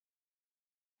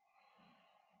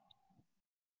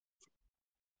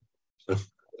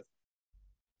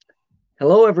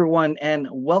Hello, everyone, and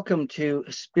welcome to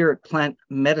Spirit Plant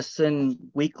Medicine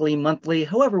Weekly, Monthly,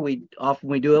 however often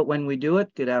we do it, when we do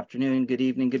it. Good afternoon, good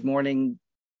evening, good morning,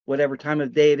 whatever time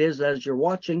of day it is as you're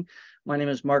watching. My name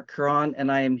is Mark Curran,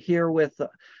 and I am here with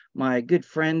my good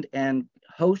friend and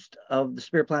host of the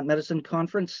Spirit Plant Medicine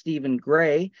Conference, Stephen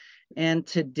Gray. And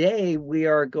today we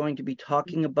are going to be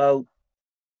talking about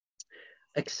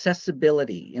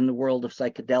accessibility in the world of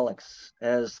psychedelics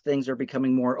as things are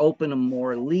becoming more open and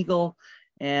more legal.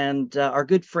 And our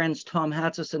good friends Tom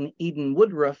Hatsis and Eden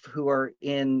Woodruff, who are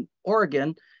in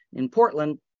Oregon, in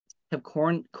Portland, have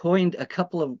coined a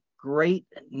couple of great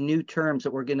new terms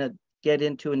that we're going to get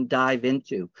into and dive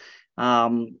into.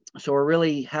 So we're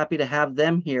really happy to have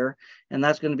them here, and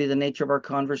that's going to be the nature of our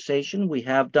conversation. We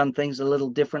have done things a little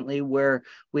differently where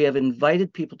we have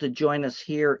invited people to join us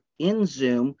here in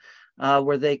Zoom,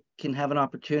 where they can have an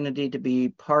opportunity to be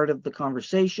part of the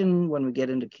conversation when we get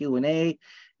into Q&A.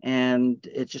 And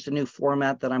it's just a new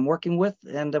format that I'm working with,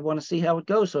 and I want to see how it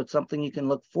goes. So it's something you can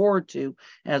look forward to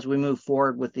as we move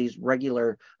forward with these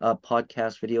regular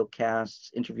podcasts, video casts,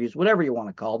 interviews, whatever you want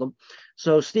to call them.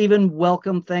 So Stephen,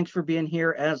 welcome. Thanks for being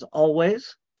here as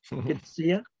always. Good to see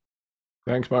you.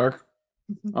 Thanks, Mark.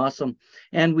 Awesome.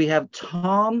 And we have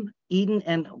Tom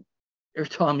Hatsis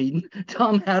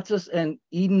and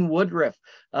Eden Woodruff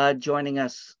joining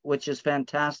us, which is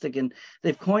fantastic. And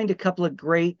they've coined a couple of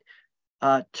great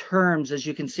terms, as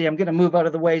you can see. I'm going to move out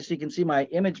of the way so you can see my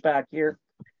image back here.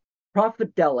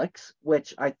 Profit-delics,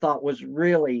 which I thought was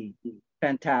really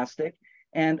fantastic.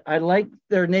 And I like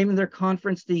their naming their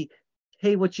conference the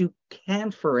Hey What You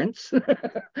Canference.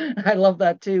 I love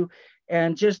that too.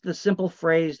 And just the simple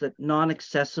phrase that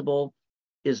non-accessible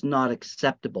is not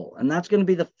acceptable. And that's going to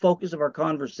be the focus of our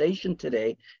conversation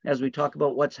today as we talk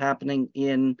about what's happening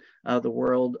in the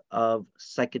world of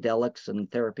psychedelics and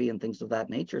therapy and things of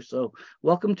that nature. So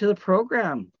welcome to the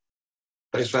program.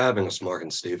 Thanks for having us, Mark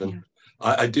and Stephen. Yeah.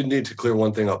 I did need to clear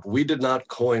one thing up. We did not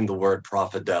coin the word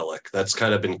Profit-delic. That's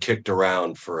kind of been kicked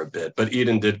around for a bit, but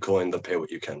Eden did coin the Pay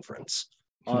What You Canference.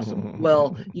 Awesome.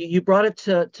 Well, you brought it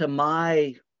to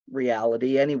my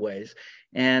reality anyways,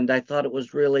 and I thought it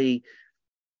was really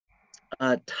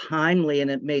timely,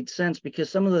 and it made sense because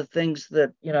some of the things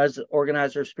that, as the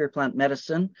organizer of Spirit Plant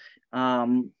Medicine,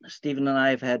 Stephen and I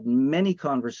have had many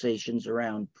conversations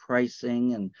around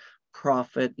pricing and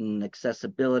profit and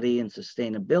accessibility and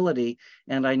sustainability.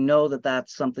 And I know that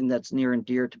that's something that's near and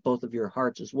dear to both of your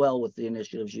hearts as well with the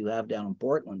initiatives you have down in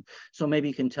Portland. So maybe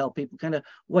you can tell people kind of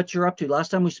what you're up to.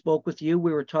 Last time we spoke with you,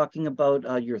 we were talking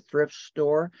about your thrift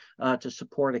store to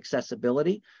support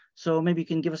accessibility. So maybe you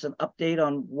can give us an update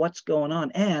on what's going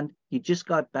on. And you just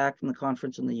got back from the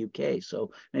conference in the UK.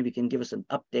 So maybe you can give us an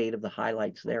update of the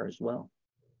highlights there as well.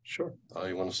 Sure.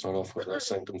 You want to start off with our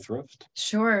Sanctum Thrift?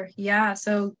 Sure. Yeah.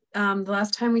 So the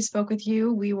last time we spoke with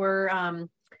you, we were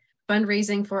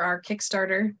fundraising for our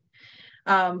Kickstarter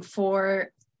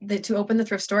to open the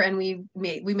thrift store, and we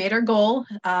made our goal.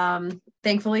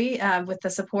 Thankfully, with the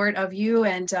support of you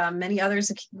and many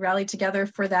others rallied together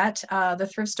for that. The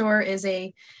thrift store is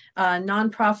a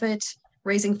nonprofit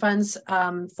raising funds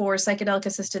for psychedelic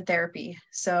assisted therapy.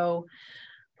 So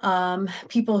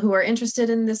people who are interested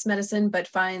in this medicine but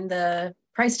find the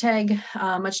price tag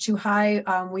much too high,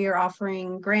 we are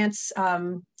offering grants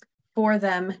for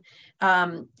them.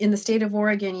 In the state of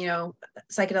Oregon,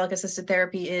 psychedelic assisted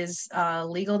therapy is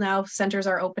legal now. Centers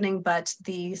are opening, but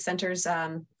the centers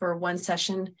for one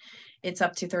session, it's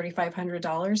up to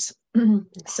 $3,500.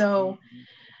 So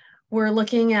we're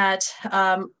looking at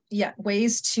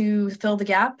ways to fill the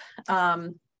gap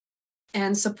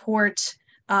and support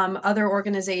other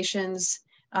organizations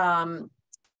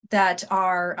that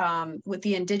are with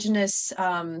the indigenous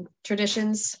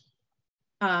traditions.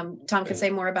 Tom can say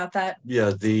more about that.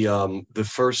 Yeah, the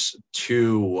first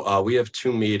two, we have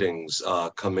two meetings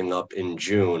coming up in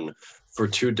June for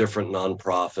two different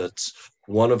nonprofits.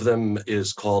 One of them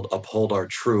is called Uphold Our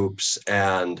Troops,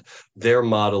 and their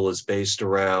model is based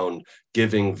around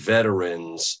giving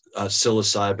veterans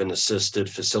psilocybin-assisted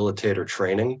facilitator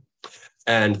training.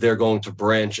 And they're going to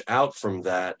branch out from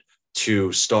that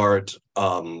to start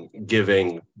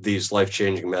giving these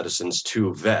life-changing medicines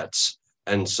to vets.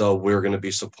 And so we're going to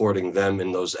be supporting them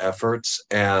in those efforts.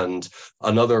 And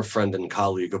another friend and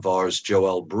colleague of ours,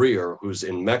 Joel Breer, who's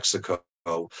in Mexico,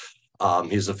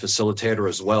 he's a facilitator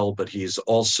as well, but he's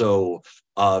also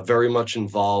very much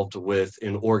involved with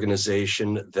an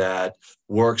organization that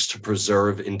works to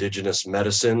preserve indigenous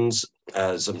medicines.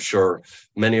 As I'm sure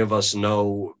many of us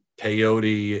know,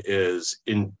 peyote is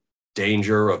in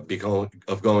danger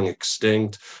of going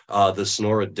extinct. The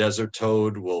Sonora desert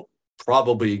toad will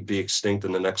probably be extinct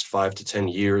in the next 5 to 10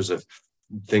 years if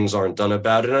things aren't done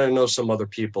about it. And I know some other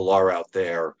people are out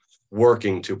there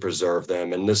working to preserve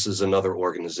them. And this is another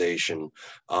organization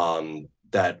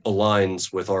that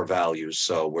aligns with our values.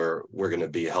 So we're going to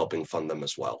be helping fund them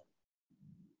as well.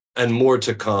 And more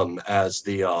to come as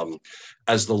the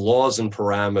laws and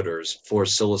parameters for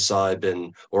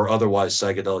psilocybin or otherwise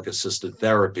psychedelic assisted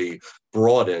therapy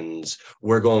broadens,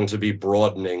 we're going to be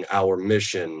broadening our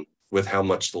mission with how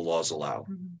much the laws allow.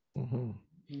 Mm-hmm.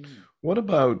 What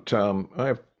about, I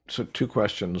have two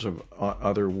questions of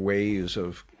other ways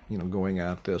of, going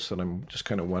at this that I'm just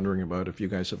kind of wondering about if you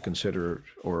guys have considered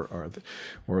or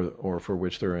for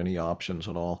which there are any options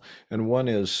at all. And one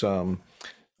is,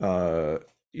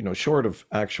 short of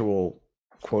actual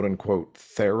quote unquote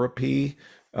therapy,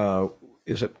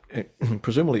 is it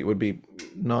presumably it would be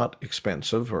not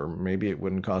expensive, or maybe it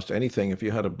wouldn't cost anything if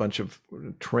you had a bunch of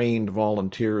trained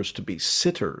volunteers to be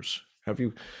sitters.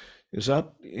 Is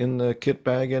that in the kit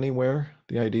bag anywhere,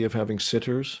 the idea of having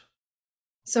sitters?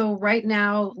 So right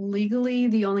now, legally,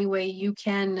 the only way you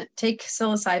can take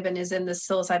psilocybin is in the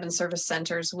psilocybin service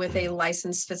centers with a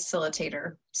licensed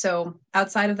facilitator. So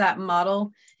outside of that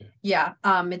model,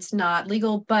 it's not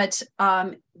legal, but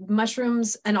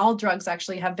mushrooms and all drugs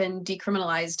actually have been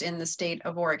decriminalized in the state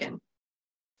of Oregon.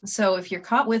 So if you're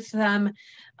caught with them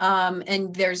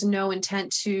and there's no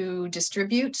intent to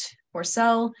distribute or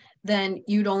sell, then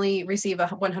you'd only receive a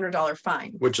 $100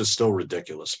 fine. Which is still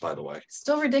ridiculous, by the way.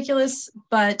 Still ridiculous,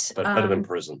 but better than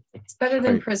prison. It's better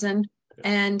than prison.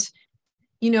 And,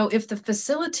 if the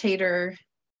facilitator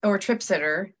or trip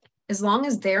sitter, as long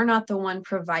as they're not the one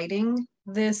providing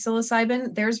the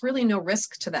psilocybin, there's really no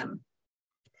risk to them.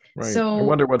 Right. So I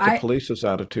wonder what the police's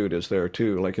attitude is there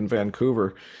too. Like in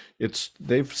Vancouver,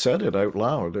 they've said it out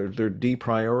loud. They're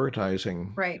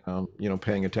deprioritizing, right.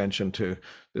 Paying attention to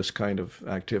this kind of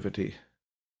activity.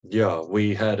 Yeah,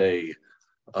 we had a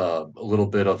little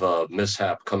bit of a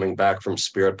mishap coming back from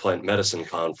Spirit Plant Medicine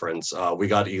Conference. We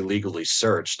got illegally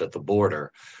searched at the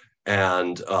border,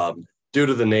 and due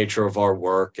to the nature of our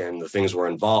work and the things we're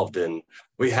involved in,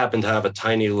 we happened to have a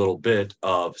tiny little bit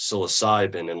of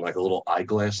psilocybin in like a little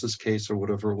eyeglasses case or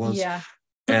whatever it was. Yeah.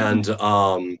 And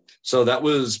so that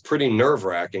was pretty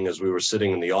nerve-wracking as we were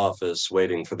sitting in the office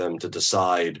waiting for them to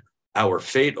decide our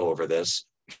fate over this.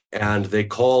 And they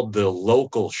called the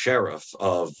local sheriff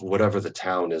of whatever the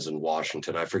town is in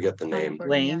Washington. I forget the name.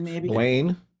 Blaine, maybe?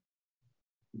 Blaine?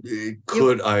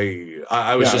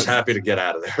 I was just happy to get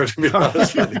out of there, to be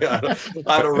honest with you.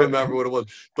 I don't remember what it was,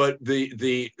 but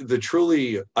the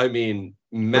truly, magical.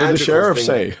 What did the sheriff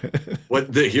say?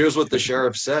 Here's what the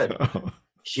sheriff said.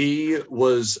 He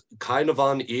was kind of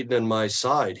on Eden and my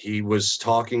side. He was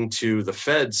talking to the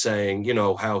Fed saying,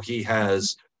 how he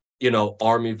has,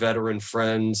 Army veteran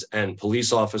friends and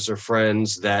police officer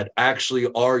friends that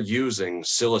actually are using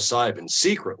psilocybin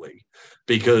secretly,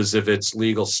 because of its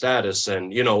legal status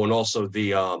and, and also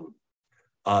the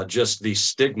just the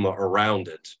stigma around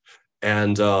it.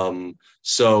 And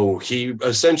so he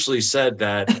essentially said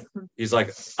that he's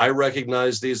like, I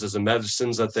recognize these as the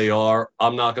medicines that they are.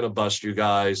 I'm not going to bust you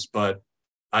guys, but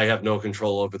I have no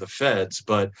control over the feds.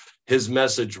 But his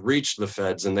message reached the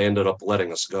feds and they ended up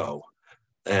letting us go.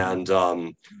 And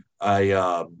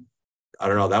I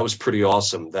don't know, that was pretty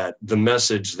awesome, that the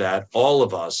message that all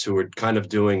of us who are kind of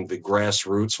doing the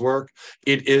grassroots work,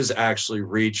 it is actually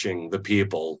reaching the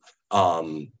people,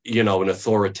 in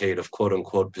authoritative quote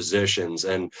unquote positions.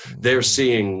 And they're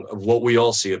seeing what we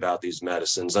all see about these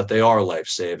medicines, that they are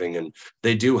life-saving and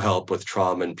they do help with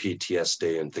trauma and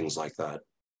PTSD and things like that,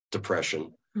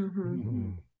 depression.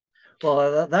 Mm-hmm.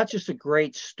 Well, that's just a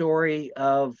great story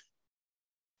of,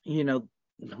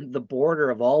 the border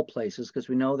of all places, because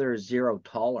we know there's zero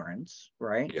tolerance,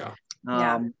 right? Yeah.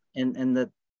 And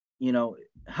that,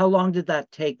 how long did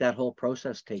that whole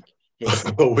process take?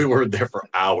 We were there for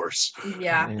hours.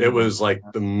 Yeah. It was like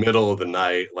the middle of the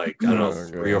night, like, I don't know,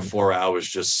 3 or 4 hours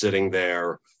just sitting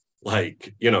there,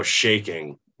 like,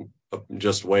 shaking,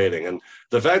 just waiting. And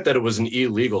the fact that it was an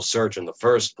illegal search in the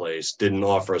first place didn't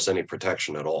offer us any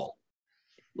protection at all.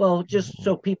 Well, just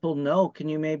so people know, can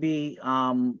you maybe,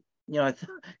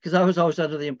 because I was always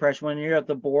under the impression when you're at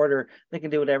the border, they can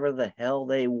do whatever the hell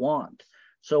they want.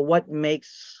 So what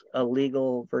makes a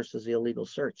legal versus illegal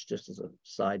search, just as a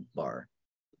sidebar?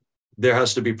 There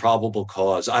has to be probable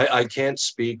cause. I can't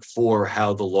speak for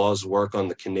how the laws work on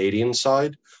the Canadian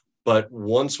side, but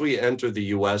once we enter the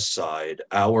US side,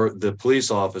 the police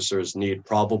officers need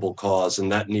probable cause,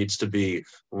 and that needs to be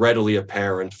readily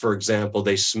apparent. For example,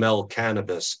 they smell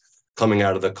cannabis coming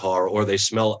out of the car, or they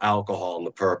smell alcohol in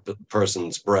the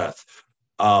person's breath.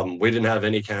 We didn't have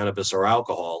any cannabis or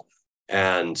alcohol,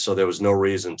 And so there was no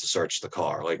reason to search the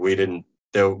car. Like we didn't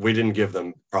give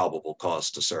them probable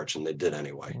cause to search, and they did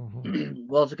anyway.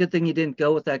 Well, it's a good thing you didn't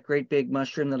go with that great big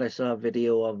mushroom that I saw a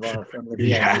video of from the VIP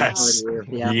Yes. party or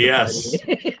the after Yes.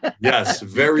 party. Yes.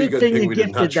 Very good thing thing you we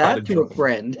did not gifted try that to to a do.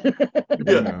 friend.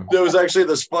 Yeah. There was actually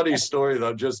this funny story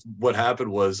though. Just what happened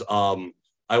was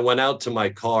I went out to my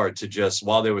car to just,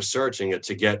 while they were searching it,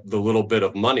 to get the little bit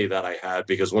of money that I had,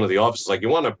 because one of the officers was like, you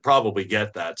want to probably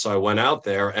get that. So I went out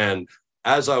there, and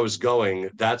as I was going,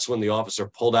 that's when the officer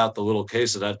pulled out the little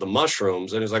case that had the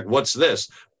mushrooms, and he's like, what's this?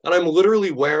 And I'm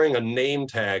literally wearing a name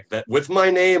tag that with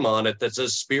my name on it that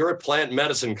says Spirit Plant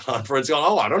Medicine Conference. Going,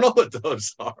 oh, I don't know what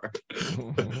those are.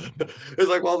 It's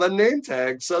like, well, the name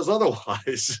tag says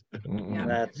otherwise.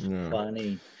 That's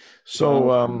funny.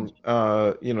 So,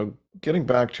 getting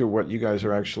back to what you guys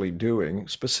are actually doing,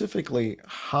 specifically,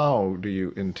 how do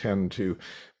you intend to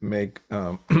make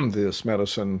this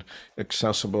medicine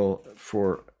accessible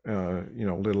for,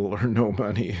 little or no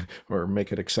money, or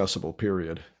make it accessible,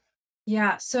 period?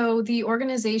 Yeah, so the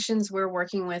organizations we're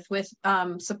working with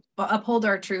Uphold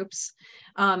Our Troops,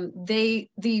 the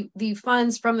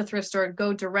funds from the thrift store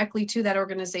go directly to that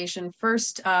organization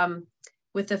first,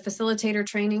 with the facilitator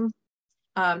training,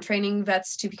 training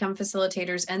vets to become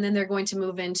facilitators, and then they're going to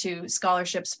move into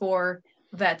scholarships for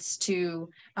vets to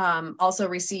also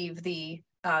receive the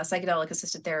psychedelic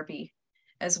assisted therapy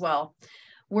as well.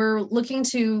 We're looking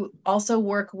to also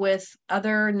work with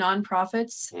other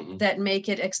nonprofits that make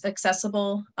it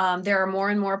accessible. There are more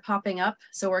and more popping up,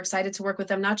 so we're excited to work with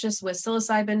them, not just with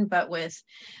psilocybin, but with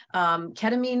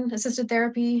ketamine assisted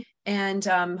therapy, and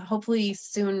hopefully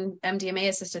soon MDMA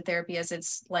assisted therapy, as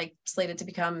it's like slated to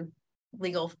become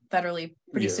legal federally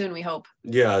pretty soon, we hope.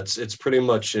 Yeah, it's pretty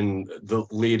much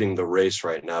leading the race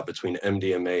right now between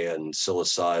MDMA and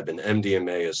psilocybin.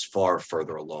 MDMA is far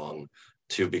further along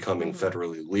to becoming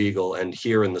federally legal, and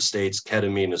here in the States,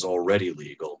 ketamine is already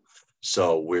legal.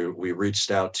 So we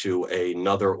reached out to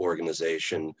another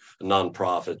organization, a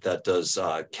nonprofit that does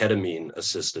ketamine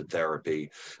assisted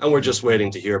therapy, and we're just waiting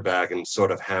to hear back and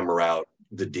sort of hammer out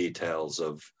the details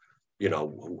of,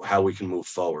 how we can move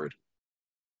forward.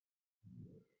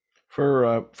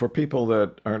 For people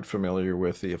that aren't familiar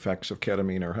with the effects of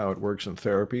ketamine or how it works in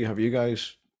therapy, have you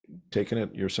guys taken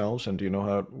it yourselves, and do you know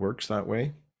how it works that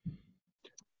way?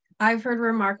 I've heard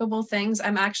remarkable things.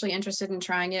 I'm actually interested in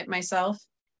trying it myself.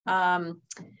 I've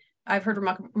heard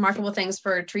remarkable things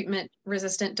for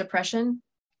treatment-resistant depression.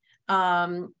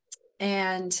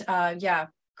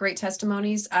 Great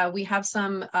testimonies. We have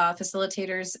some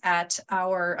facilitators at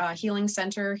our healing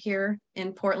center here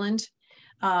in Portland.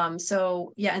 And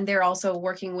they're also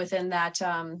working within that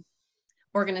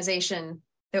organization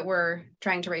that we're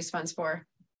trying to raise funds for.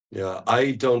 Yeah,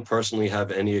 I don't personally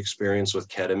have any experience with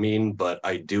ketamine, but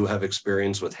I do have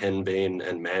experience with henbane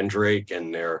and mandrake,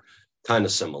 and they're kind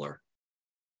of similar.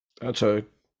 That's a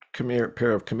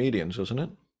pair of comedians, isn't it?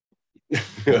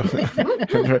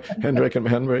 Hendrik and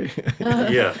Henry.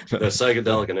 Yeah, the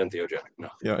psychedelic and entheogenic. No.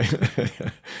 Yeah.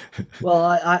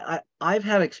 Well, I've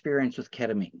had experience with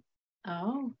ketamine.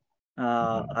 Oh.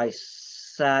 I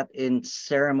sat in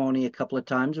ceremony a couple of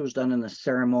times. It was done in a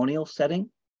ceremonial setting.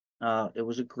 It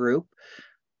was a group,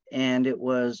 and it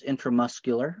was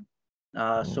intramuscular,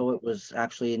 so it was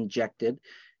actually injected.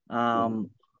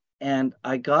 And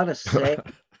I gotta say,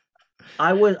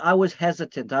 I was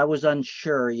hesitant. I was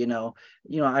unsure.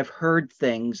 I've heard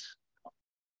things,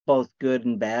 both good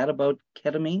and bad, about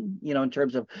ketamine. In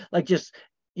terms of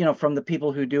from the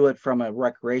people who do it from a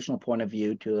recreational point of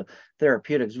view to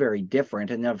therapeutics, very different.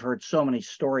 And I've heard so many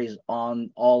stories on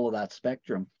all of that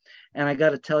spectrum. And I got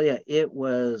to tell you, it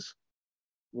was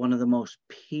one of the most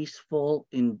peaceful,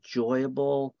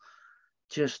 enjoyable,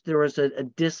 there was a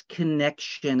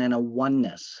disconnection and a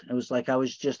oneness. It was like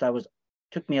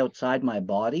took me outside my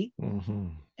body.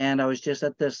 And I was just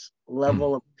at this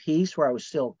level of peace where I was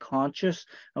still conscious.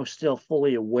 I was still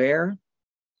fully aware,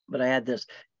 but I had this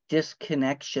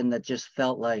disconnection that just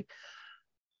felt like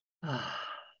a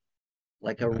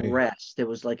rest. It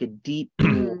was like a deep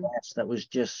rest that was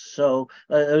just so,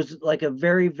 it was like a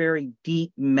very, very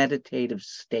deep meditative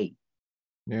state.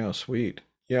 Yeah, sweet.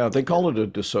 Yeah, they call it a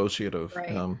dissociative,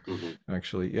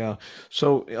 actually. Yeah.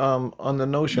 So on the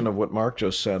notion of what Mark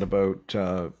just said about,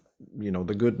 the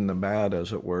good and the bad,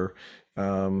 as it were,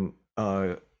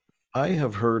 I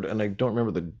have heard, and I don't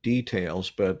remember the details,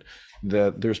 but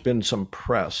that there's been some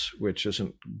press, which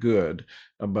isn't good,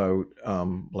 about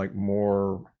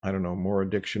more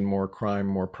addiction, more crime,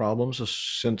 more problems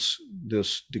since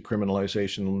this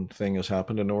decriminalization thing has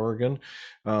happened in Oregon.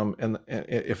 And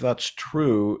if that's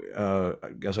true,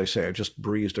 as I say, I just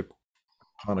breezed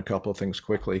upon a couple of things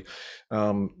quickly.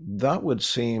 That would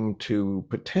seem to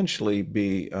potentially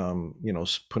be,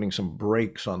 putting some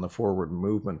brakes on the forward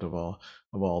movement of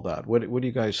all that. What do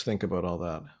you guys think about all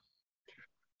that?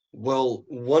 Well,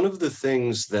 one of the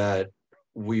things that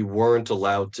we weren't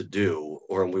allowed to do,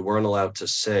 or we weren't allowed to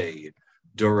say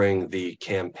during the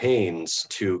campaigns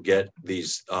to get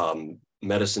these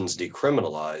medicines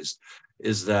decriminalized,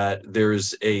 is that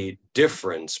there's a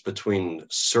difference between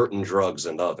certain drugs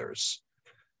and others.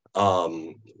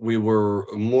 We were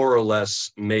more or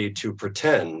less made to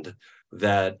pretend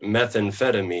that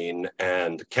methamphetamine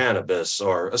and cannabis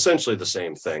are essentially the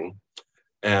same thing,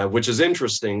 which is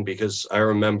interesting because I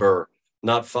remember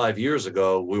not 5 years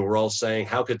ago, we were all saying,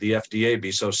 how could the FDA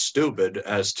be so stupid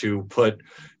as to put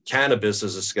cannabis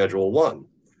as a Schedule 1?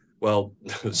 Well,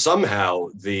 somehow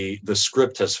the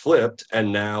script has flipped,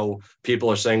 and now people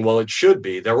are saying, well, it should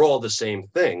be. They're all the same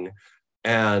thing.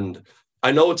 And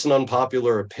I know it's an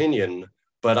unpopular opinion,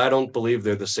 but I don't believe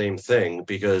they're the same thing,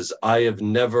 because I have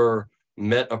never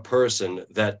met a person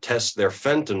that tests their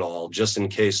fentanyl just in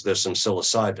case there's some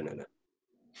psilocybin in it.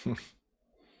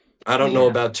 I don't know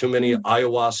about too many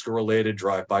ayahuasca-related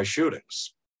drive-by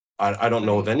shootings. I don't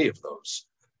know of any of those.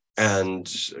 And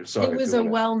sorry, it was a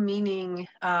well-meaning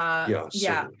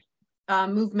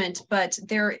movement, but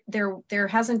there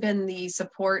hasn't been the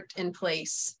support in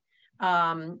place.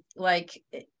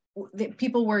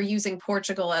 People were using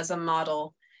Portugal as a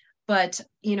model, but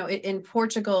in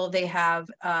Portugal they have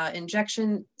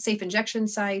safe injection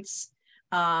sites.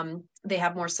 They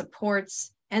have more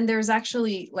supports, and there's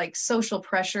actually like social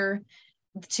pressure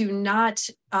to not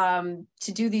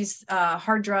to do these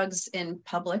hard drugs in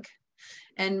public.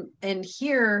 And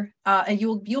here, and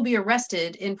you'll be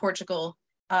arrested in Portugal,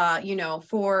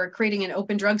 for creating an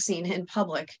open drug scene in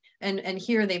public. And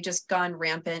here they've just gone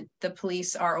rampant. The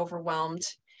police are overwhelmed.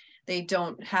 They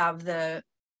don't have the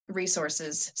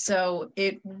resources. So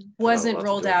it wasn't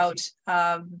rolled out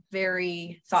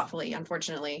very thoughtfully,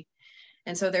 unfortunately.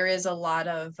 And so there is a lot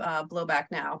of blowback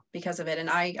now because of it. And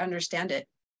I understand it.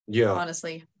 Yeah.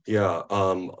 Honestly. Yeah.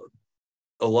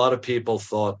 A lot of people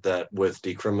thought that with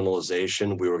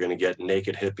decriminalization, we were going to get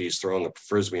naked hippies throwing a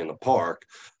frisbee in the park.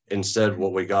 Instead,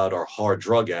 what we got are hard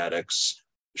drug addicts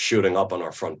shooting up on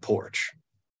our front porch.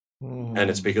 And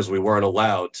it's because we weren't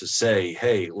allowed to say,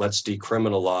 hey, let's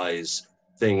decriminalize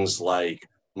things like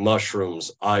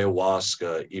mushrooms,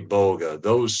 ayahuasca, iboga,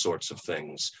 those sorts of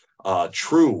things,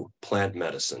 true plant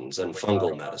medicines and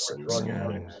fungal medicines.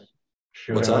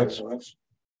 What's that?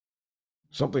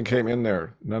 Something came in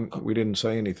there. We didn't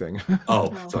say anything.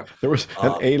 Oh, sorry. There was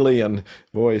an alien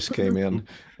voice came in.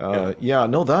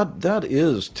 That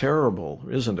is terrible,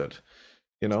 isn't it?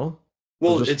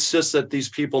 Well, it's just that these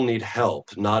people need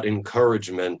help, not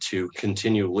encouragement to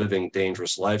continue living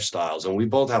dangerous lifestyles. And we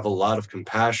both have a lot of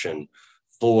compassion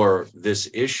for this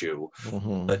issue,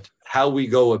 but how we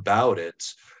go about it,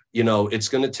 it's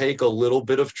going to take a little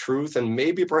bit of truth and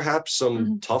maybe perhaps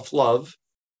some tough love.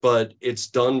 But it's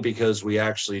done because we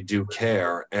actually do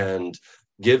care, and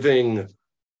giving,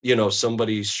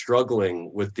 somebody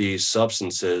struggling with these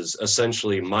substances,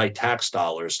 essentially my tax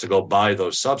dollars to go buy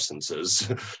those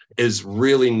substances is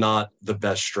really not the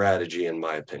best strategy, in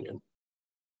my opinion.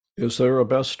 Is there a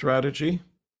best strategy?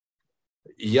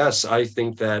 Yes, I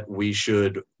think that we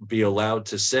should be allowed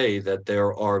to say that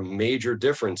there are major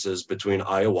differences between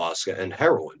ayahuasca and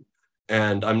heroin.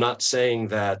 And I'm not saying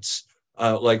that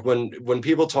like when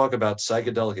people talk about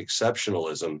psychedelic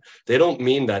exceptionalism, they don't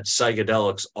mean that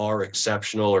psychedelics are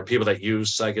exceptional or people that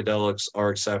use psychedelics are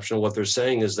exceptional. What they're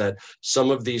saying is that some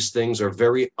of these things are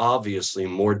very obviously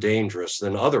more dangerous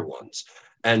than other ones.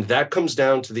 And that comes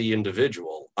down to the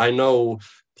individual. I know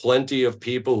plenty of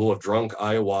people who have drunk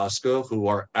ayahuasca who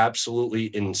are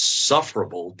absolutely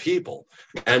insufferable people.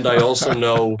 And I also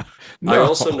know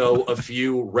a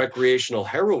few recreational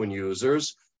heroin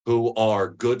users who are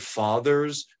good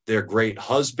fathers, they're great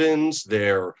husbands,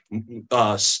 they're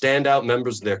standout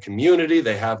members of their community,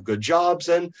 they have good jobs,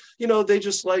 and, they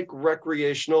just like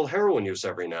recreational heroin use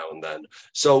every now and then.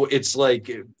 So it's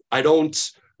like, I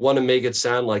don't want to make it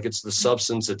sound like it's the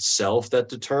substance itself that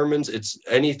determines. It's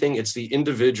the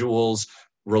individual's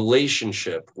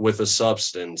relationship with a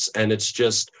substance. And it's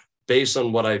just, based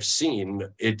on what I've seen,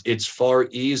 it's far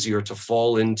easier to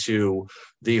fall into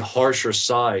the harsher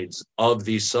sides of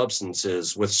these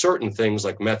substances with certain things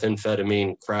like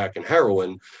methamphetamine, crack, and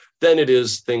heroin than it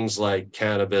is things like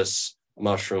cannabis,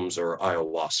 mushrooms, or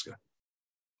ayahuasca.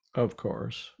 Of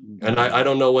course. And I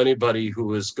don't know anybody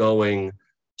who is going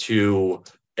to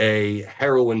a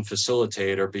heroin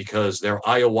facilitator because their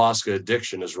ayahuasca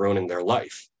addiction is ruining their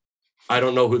life. I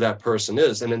don't know who that person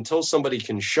is. And until somebody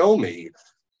can show me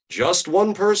just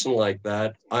one person like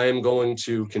that, I am going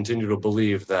to continue to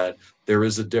believe that there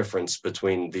is a difference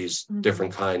between these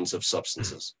different kinds of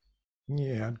substances.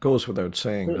 Yeah, it goes without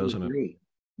saying, doesn't it?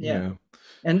 Yeah.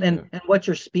 And what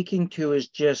you're speaking to is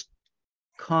just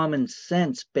common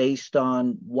sense based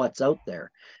on what's out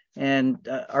there. And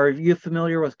are you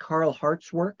familiar with Carl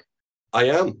Hart's work? I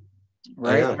am.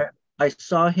 Right. I am. I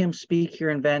saw him speak here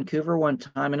in Vancouver one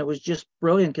time, and it was just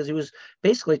brilliant because he was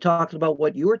basically talking about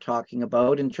what you were talking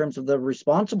about in terms of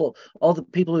all the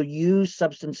people who use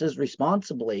substances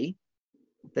responsibly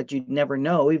that you'd never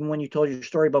know, even when you told your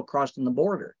story about crossing the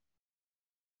border.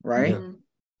 Right. Yeah.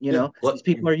 You know, these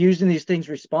people are using these things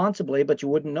responsibly, but you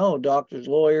wouldn't know. Doctors,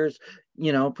 lawyers,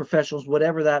 professionals,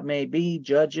 whatever that may be,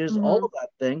 judges, all of that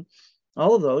thing,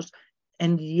 all of those.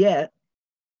 And yet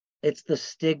it's the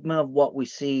stigma of what we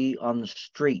see on the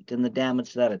street and the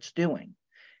damage that it's doing.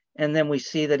 And then we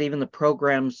see that even the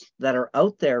programs that are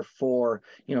out there for,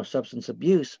 substance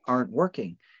abuse aren't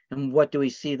working. And what do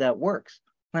we see that works?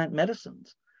 Plant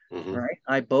medicines, right?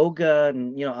 Iboga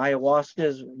and, ayahuasca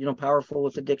is, powerful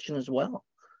with addiction as well.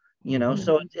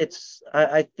 So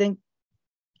I think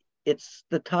it's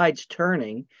the tide's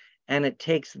turning, and it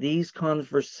takes these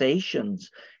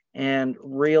conversations and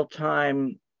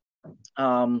real-time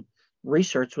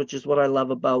research, which is what I love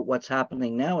about what's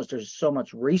happening now, is there's so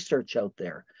much research out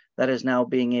there that is now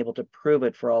being able to prove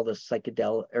it for all the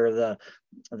psychedelic or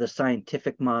the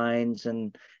scientific minds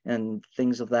and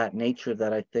things of that nature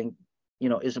that I think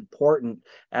is important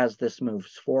as this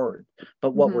moves forward.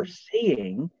 But what we're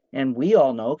seeing, and we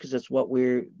all know because it's what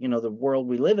we're the world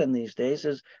we live in these days,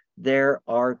 is there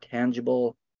are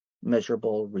tangible,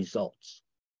 measurable results.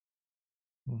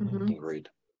 Agreed.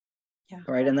 Yeah.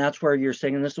 Right. And that's where you're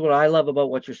saying, and this is what I love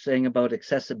about what you're saying about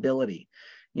accessibility.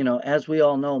 As we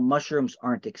all know, mushrooms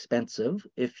aren't expensive.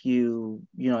 If you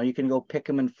can go pick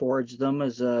them and forage them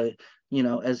as a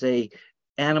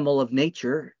animal of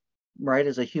nature, right?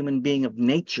 As a human being of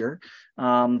nature,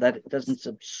 that doesn't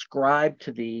subscribe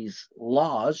to these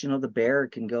laws. The bear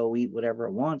can go eat whatever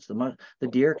it wants. The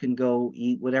deer can go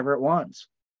eat whatever it wants,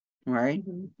 right?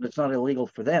 It's not illegal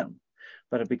for them,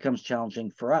 but it becomes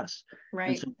challenging for us. Right.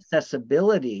 And so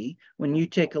accessibility, when you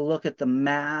take a look at the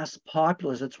mass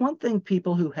populace, it's one thing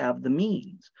people who have the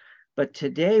means, but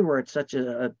today where it's such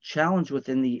a challenge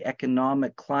within the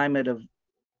economic climate of,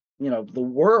 the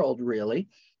world really,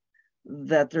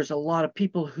 that there's a lot of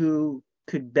people who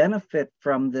could benefit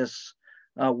from this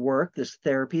work, this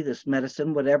therapy, this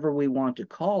medicine, whatever we want to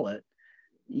call it.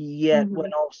 Yet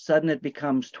when all of a sudden it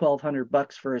becomes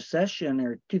 $1,200 for a session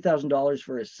or $2,000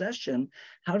 for a session,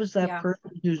 how does that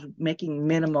person who's making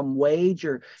minimum wage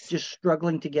or just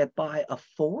struggling to get by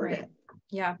afford it?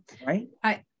 Yeah. Right.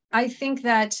 I think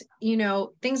that,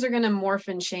 things are going to morph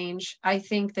and change. I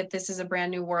think that this is a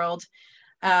brand new world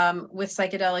with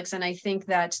psychedelics. And I think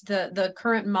that the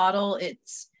current model,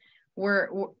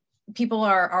 people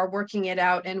are working it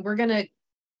out, and we're going to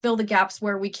fill the gaps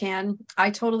where we can. I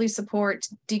totally support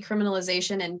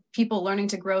decriminalization and people learning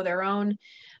to grow their own,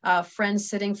 friends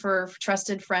sitting for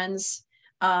trusted friends.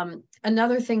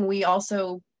 Another thing we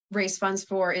also raise funds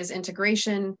for is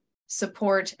integration,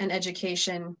 support, and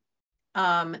education.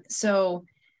 The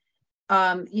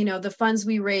funds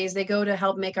we raise, they go to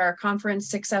help make our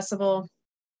conference accessible.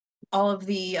 All of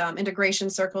the integration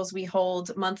circles we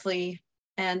hold monthly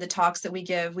and the talks that we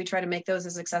give, we try to make those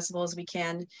as accessible as we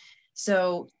can.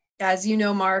 So as you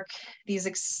know, Mark, these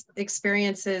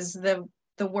experiences, the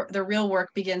real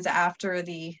work begins after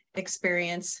the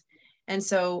experience. And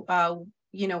so,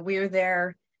 we're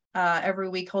there every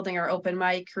week holding our open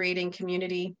mic, creating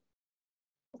community.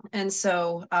 And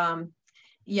so,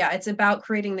 it's about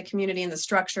creating the community and the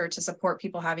structure to support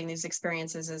people having these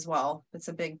experiences as well. It's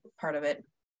a big part of it.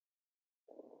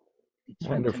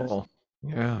 Wonderful.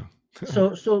 Yeah.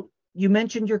 So you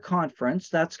mentioned your conference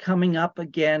that's coming up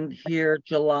again here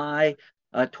July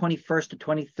 21st to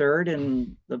 23rd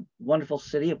in the wonderful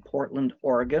city of Portland,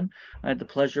 Oregon. I had the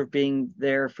pleasure of being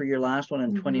there for your last one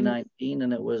in 2019,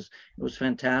 and it was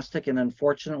fantastic. And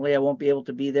unfortunately, I won't be able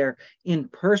to be there in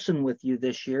person with you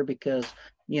this year because,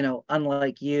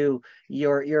 unlike you,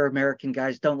 your American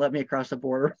guys don't let me across the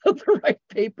border without the right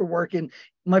paperwork, and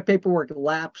my paperwork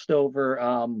lapsed over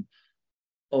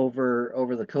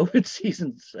the COVID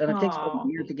seasons, and it takes about a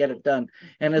year to get it done.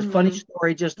 And as funny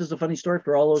story, just as a funny story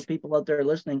for all those people out there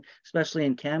listening, especially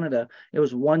in Canada, it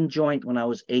was one joint when I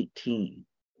was 18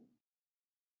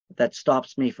 that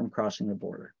stops me from crossing the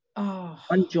border.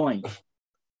 One joint.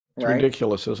 It's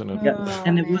ridiculous, isn't it? Yeah.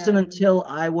 And it wasn't until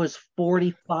I was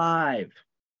 45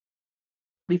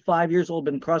 be 5 years old,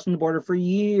 been crossing the border for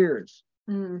years.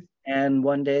 Mm. And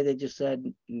one day they just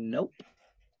said, nope.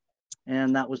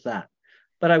 And that was that.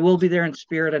 But I will be there in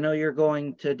spirit. I know you're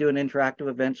going to do an interactive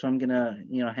event, so I'm going to,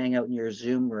 hang out in your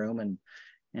Zoom room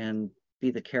and be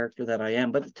the character that I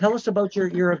am. But tell us about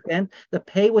your event, the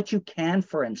Pay What You Can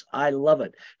friends. I love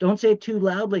it. Don't say it too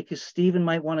loudly because Stephen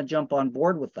might want to jump on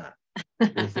board with that.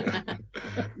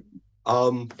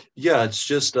 Yeah, it's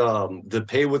just the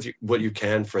Pay What You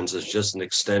Can friends is just an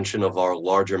extension of our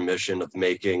larger mission of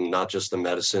making not just the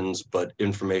medicines, but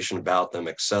information about them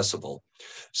accessible.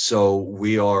 So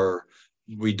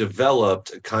we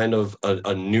developed kind of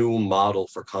a new model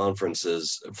for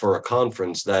conferences, for a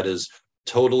conference that is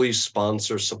totally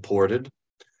sponsor supported,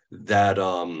 that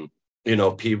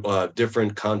people,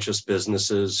 different conscious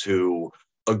businesses who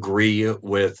agree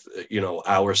with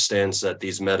our stance that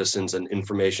these medicines and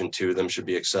information to them should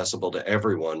be accessible to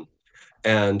everyone.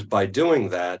 And by doing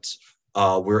that,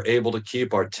 we're able to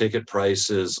keep our ticket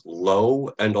prices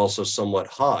low and also somewhat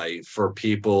high for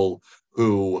people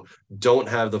who don't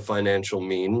have the financial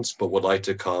means but would like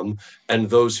to come, and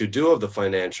those who do have the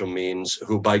financial means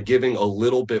who, by giving a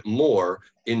little bit more,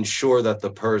 ensure that the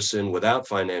person without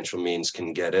financial means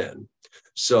can get in.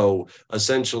 So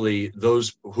essentially,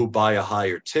 those who buy a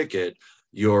higher ticket,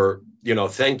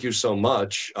 thank you so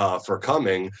much for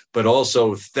coming, but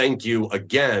also thank you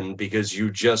again because you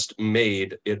just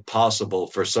made it possible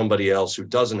for somebody else who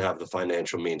doesn't have the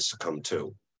financial means to come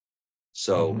too.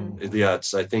 So yeah,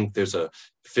 I think there's a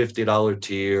 $50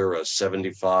 tier, a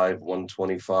 $75, $125,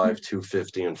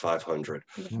 $250, and $500,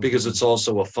 because it's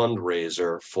also a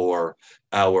fundraiser for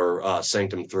our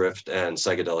Sanctum Thrift and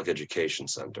Psychedelic Education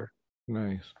Center.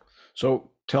 Nice. So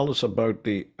tell us about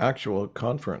the actual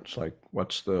conference, like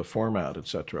what's the format,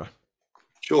 etc.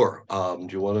 Sure. Do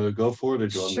you want to go for it? Or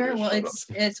do you want Sure. me to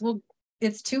Well,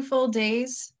 it's 2 full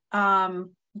days.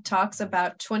 Talks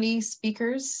about 20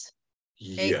 speakers.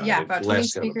 About 20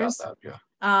 speakers. About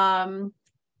that,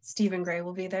 Stephen Gray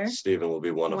will be there. Stephen will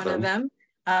be one of them.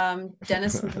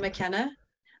 Dennis McKenna,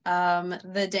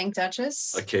 the Dank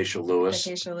Duchess, Acacia Lewis,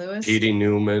 Petey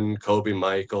Newman, Kobe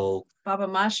Michael, Baba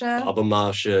Masha. I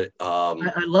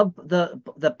love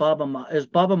that Baba Masha. Is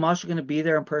Baba Masha going to be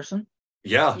there in person?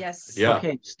 Yeah. Yes. Yeah.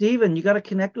 Okay, Stephen, you got to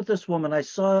connect with this woman. I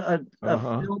saw a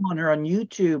film on her on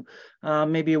YouTube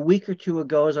maybe a week or two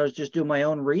ago as I was just doing my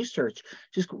own research.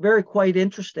 She's quite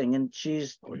interesting, and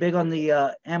she's big on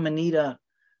the Amanita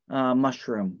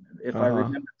mushroom, if I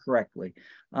remember correctly.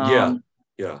 Yeah.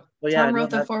 Well, Tom wrote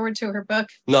the forward to her book.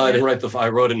 No, I didn't write I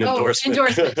wrote an endorsement.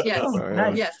 Endorsement, yes.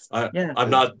 Yes.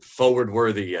 I'm not forward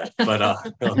worthy yet, but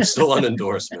I'm still on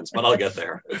endorsements, but I'll get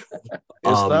there.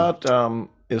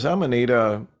 Is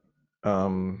Amanita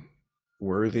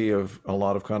worthy of a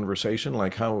lot of conversation?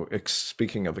 Like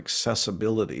speaking of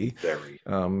accessibility,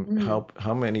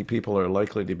 how many people are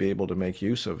likely to be able to make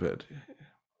use of it?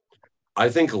 I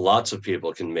think lots of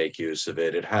people can make use of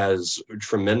it. It has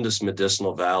tremendous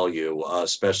medicinal value,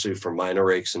 especially for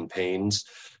minor aches and pains.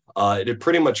 It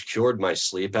pretty much cured my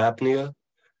sleep apnea.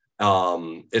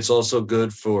 It's also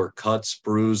good for cuts,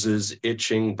 bruises,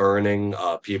 itching, burning.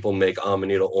 People make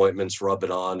Amanita ointments, rub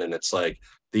it on, and it's like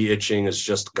the itching is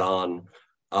just gone.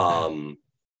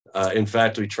 In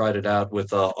fact, we tried it out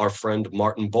with our friend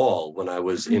Martin Ball when I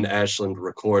was in Ashland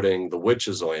recording the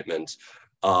Witches Ointment.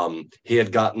 He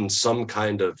had gotten some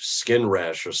kind of skin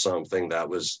rash or something that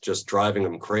was just driving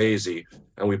him crazy,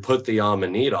 and we put the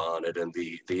Amanita on it, and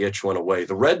the itch went away.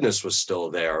 The redness was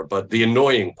still there, but the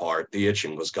annoying part, the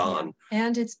itching, was gone.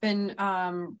 And it's been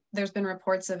there's been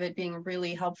reports of it being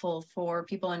really helpful for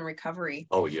people in recovery.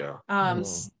 Oh yeah.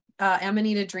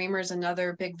 Amanita Dreamer is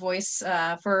another big voice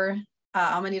for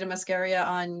Amanita muscaria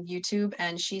on YouTube,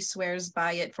 and she swears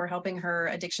by it for helping her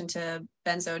addiction to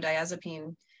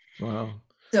benzodiazepine. Wow.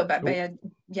 So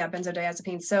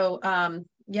benzodiazepine. So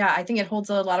I think it holds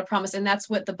a lot of promise, and that's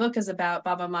what the book is about.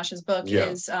 Baba Masha's book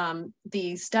is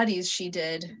the studies she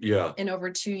did in over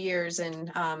 2 years,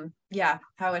 and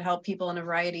how it helped people in a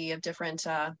variety of different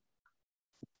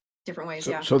ways.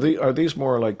 So are these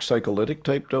more like psycholytic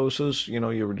type doses? You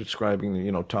were describing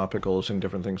topicals and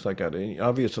different things like that. And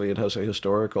obviously, it has a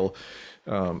historical,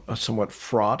 a somewhat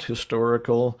fraught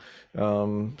historical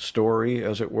story,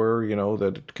 as it were.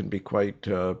 That it can be quite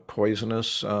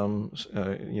poisonous.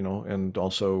 And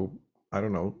also, I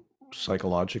don't know,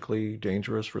 psychologically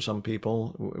dangerous for some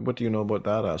people. What do you know about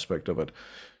that aspect of it?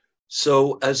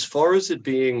 So as far as it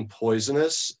being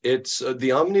poisonous, it's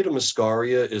the Amanita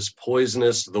muscaria is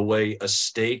poisonous the way a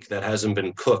steak that hasn't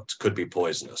been cooked could be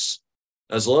poisonous.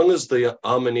 As long as the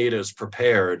Amanita is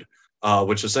prepared,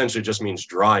 which essentially just means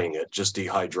drying it, just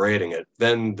dehydrating it,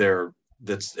 then they're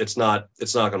it's not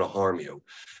going to harm you.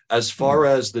 As far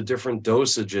as the different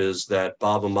dosages that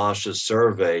Bob Amash's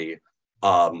survey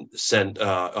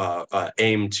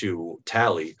aimed to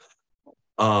tally,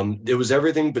 it was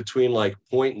everything between like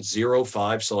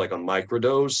 0.05, so like a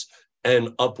microdose,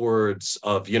 and upwards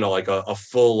of, like a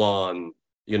full-on,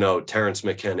 Terrence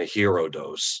McKenna hero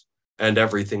dose, and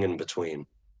everything in between.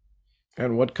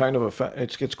 And what kind of effect?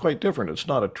 It's quite different. It's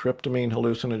not a tryptamine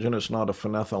hallucinogen. It's not a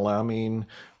phenethylamine,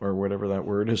 or whatever that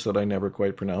word is that I never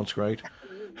quite pronounce right.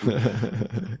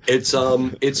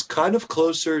 It's kind of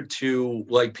closer to,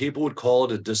 like, people would call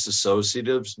it a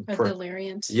dissociative, a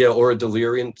deliriant. Yeah, or a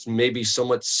deliriant, maybe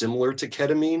somewhat similar to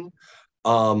ketamine.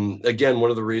 Again, one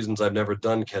of the reasons I've never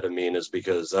done ketamine is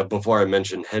because before I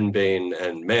mentioned henbane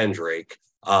and mandrake,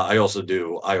 I also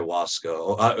do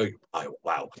ayahuasca.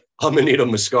 Wow, Amanita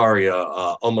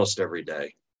muscaria almost every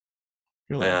day.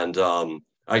 Really? And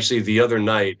actually, the other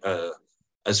night,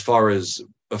 as far as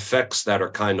effects that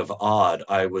are kind of odd,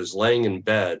 I was laying in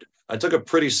bed. I took a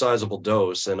pretty sizable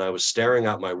dose, and I was staring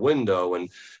out my window and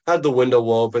had the window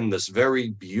open, this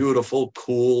very beautiful,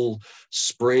 cool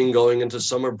spring going into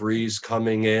summer breeze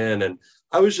coming in. And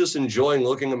I was just enjoying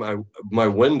looking at my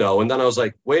window. And then I was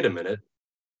like, wait a minute,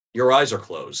 your eyes are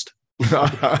closed. And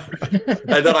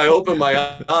then I opened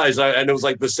my eyes, and it was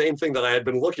like the same thing that I had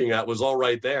been looking at was all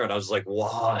right there. And I was like,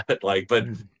 what? Like, but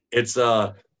it's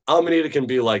Amanita can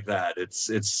be like that.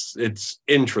 It's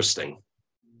interesting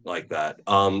like that.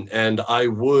 And I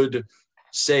would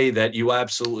say that you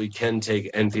absolutely can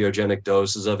take entheogenic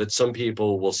doses of it. Some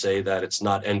people will say that it's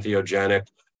not entheogenic.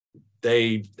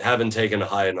 They haven't taken a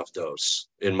high enough dose,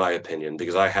 in my opinion,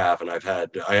 because I have, and I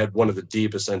had one of the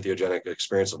deepest entheogenic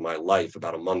experiences of my life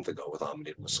about a month ago with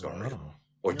Amanita muscaria,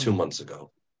 or 2 months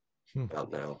ago,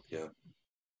 about now. Yeah.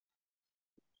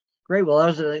 Great. Well, that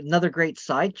was another great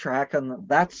sidetrack on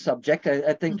that subject.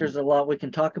 I think there's a lot we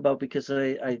can talk about, because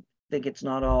I think it's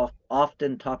not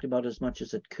often talked about as much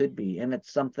as it could be. And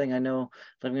it's something I know,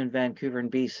 living in Vancouver and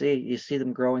BC, you see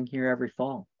them growing here every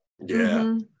fall.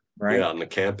 Yeah. Right. Yeah, on the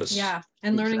campus. Yeah.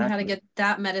 And learning how to get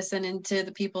that medicine into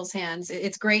the people's hands.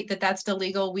 It's great that that's still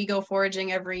legal. We go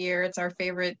foraging every year. It's our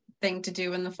favorite thing to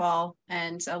do in the fall.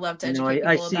 And I love to educate people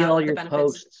I about see all the your benefits.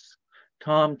 posts.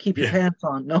 Tom, keep your pants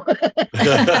on. No.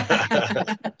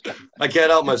 I can't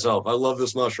help myself. I love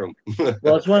this mushroom.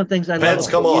 Well, it's one of the things I love Pants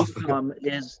come off. you, Tom,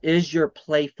 is your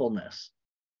playfulness.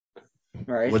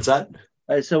 Right. What's that?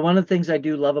 So one of the things I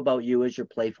do love about you is your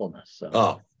playfulness. So.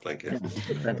 Oh, thank you.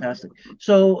 Yeah, fantastic.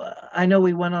 So I know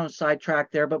we went on a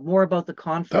sidetrack there, but more about the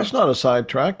conference. That's not a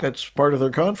sidetrack. That's part of their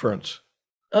conference.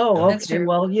 Oh, okay.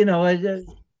 Well,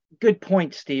 good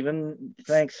point, Stephen.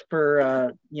 Thanks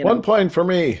for 1 point for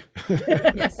me.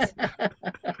 Yes.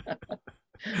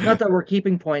 Not that we're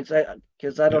keeping points,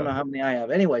 because I don't know how many I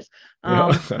have. Anyways,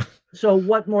 so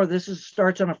what more? This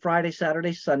starts on a Friday,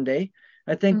 Saturday, Sunday.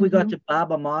 I think we got to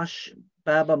Baba Masha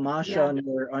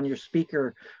on your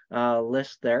speaker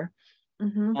list there.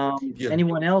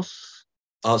 Anyone else?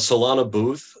 Solana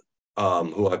Booth,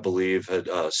 who I believe had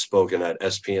spoken at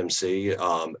SPMC.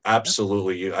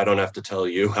 Absolutely, I don't have to tell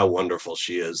you how wonderful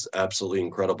she is. Absolutely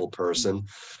incredible person.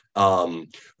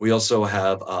 We also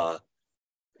have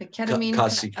the ketamine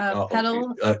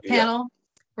panel.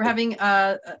 We're having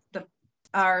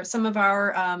some of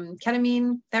our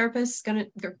ketamine therapists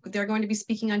they're going to be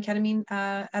speaking on ketamine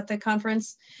at the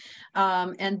conference,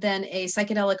 and then a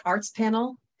psychedelic arts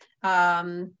panel.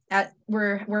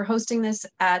 We're hosting this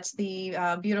at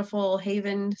the beautiful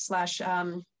Haven /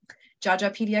 Jaja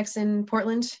PDX in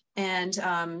Portland, and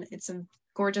it's a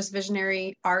gorgeous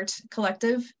visionary art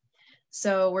collective.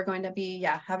 So we're going to be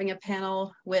having a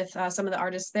panel with some of the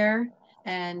artists there.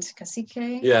 And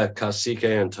Cacique. Yeah, Cacique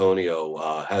Antonio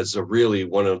has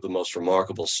one of the most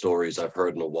remarkable stories I've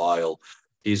heard in a while.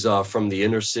 He's from the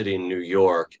inner city in New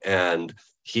York, and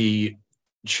he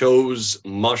chose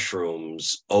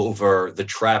mushrooms over the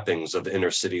trappings of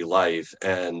inner city life,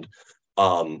 and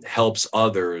helps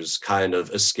others kind of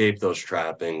escape those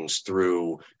trappings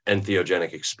through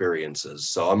entheogenic experiences.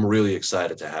 So I'm really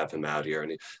excited to have him out here,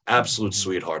 and absolute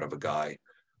sweetheart of a guy.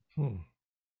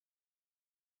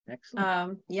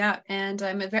 Excellent. And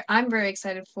I'm very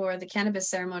excited for the cannabis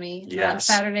ceremony on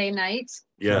Saturday night.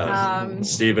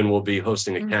 Stephen will be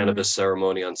hosting a cannabis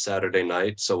ceremony on Saturday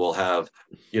night, so we'll have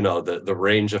the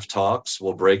range of talks.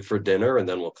 We'll break for dinner, and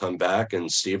then we'll come back,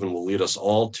 and Stephen will lead us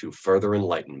all to further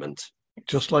enlightenment,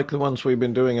 just like the ones we've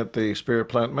been doing at the Spirit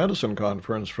Plant Medicine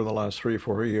Conference for the last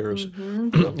 3-4 years.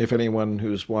 If anyone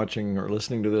who's watching or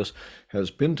listening to this has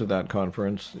been to that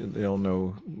conference, they'll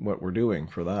know what we're doing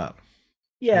for that.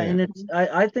 Yeah, and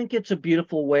I think it's a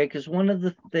beautiful way, because one of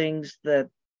the things that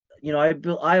you know,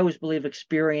 I always believe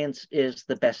experience is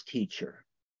the best teacher.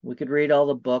 We could read all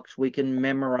the books, we can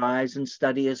memorize and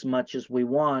study as much as we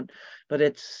want, but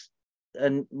it's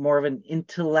more of an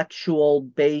intellectual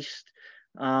based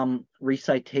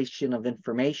recitation of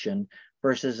information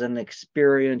versus an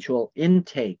experiential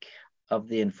intake of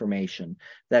the information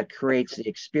that creates the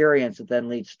experience that then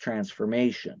leads to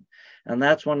transformation. And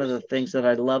that's one of the things that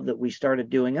I love that we started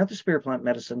doing at the Spirit Plant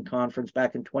Medicine Conference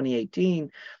back in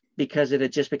 2018, because it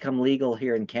had just become legal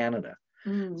here in Canada.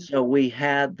 So we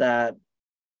had that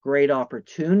great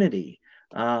opportunity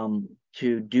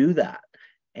to do that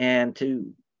and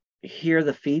to hear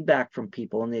the feedback from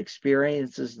people and the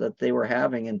experiences that they were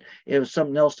having. And it was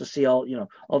something else to see all, you know,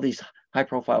 all these high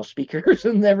profile speakers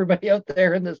and everybody out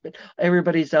there in this,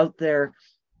 everybody's out there,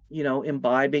 you know,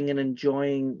 imbibing and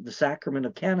enjoying the sacrament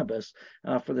of cannabis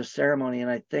for the ceremony.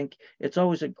 And I think it's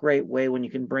always a great way when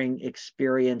you can bring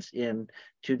experience in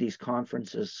to these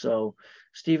conferences. So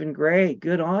Stephen Gray,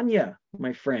 good on you,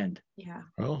 my friend. Yeah.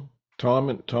 Well, Tom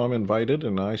invited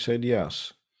and I said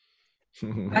yes.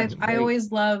 I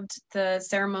always loved the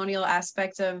ceremonial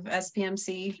aspect of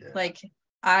SPMC. Yeah. Like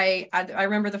I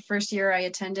remember the first year I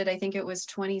attended, I think it was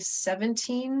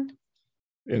 2017.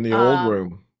 In the old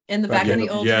room. In the back of the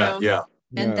old room. Yeah.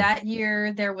 And that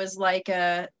year there was like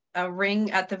a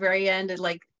ring at the very end, and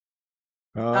like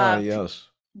yes.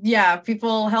 Yeah,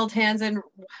 people held hands and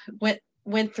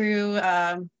went through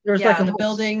there was like a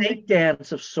building snake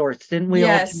dance of sorts, didn't we?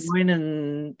 Yes. All join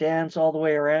and dance all the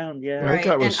way around. Yeah, I think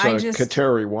that was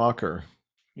Kateri Walker.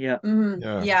 Yeah.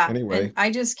 Mm-hmm. Yeah. Anyway, and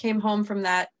I just came home from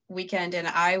that weekend and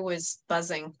I was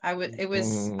buzzing. I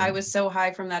was so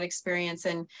high from that experience,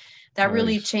 and that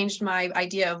really changed my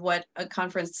idea of what a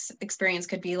conference experience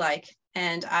could be like.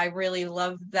 And I really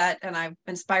love that, and I'm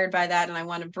inspired by that, and I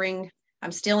want to bring.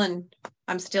 I'm still in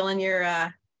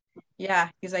your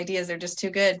these ideas are just too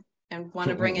good, and want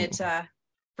to bring it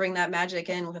bring that magic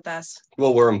in with us.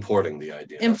 Well, we're importing the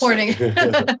idea.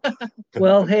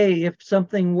 Well, hey, if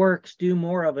something works, do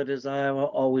more of it, as I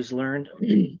always learned.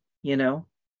 You know,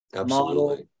 absolutely.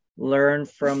 Model, learn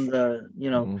from the,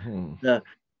 you know,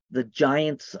 the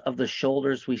giants of the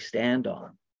shoulders we stand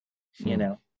on, you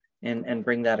know, and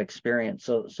bring that experience.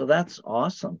 So that's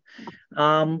awesome.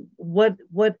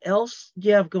 What else do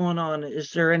you have going on?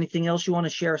 Is there anything else you want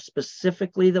to share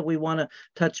specifically that we want to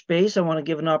touch base? I want to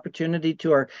give an opportunity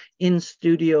to our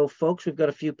in-studio folks. We've got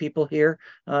a few people here.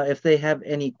 If they have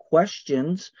any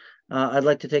questions, I'd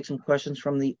like to take some questions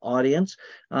from the audience.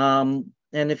 And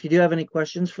if you do have any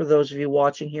questions, for those of you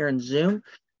watching here in Zoom,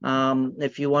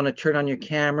 if you want to turn on your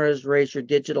cameras, raise your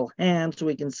digital hand so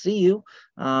we can see you.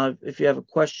 If you have a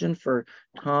question for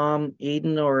Tom,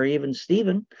 Eden, or even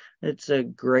Stephen, it's a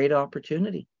great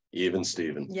opportunity. Even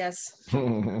Stephen. Yes.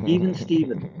 Even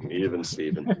Stephen. Even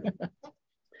Stephen.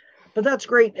 But that's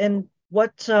great. And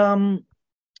what,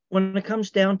 when it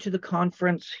comes down to the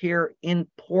conference here in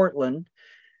Portland,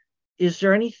 is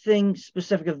there anything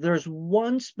specific? If there's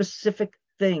one specific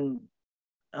thing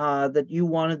that you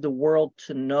wanted the world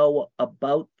to know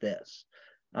about this,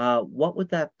 what would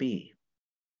that be?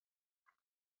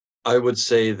 I would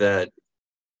say that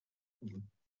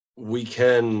we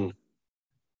don't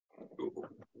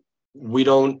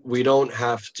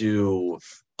have to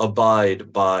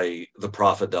abide by the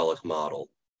Profit-delic model,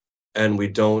 and we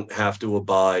don't have to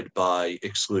abide by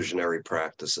exclusionary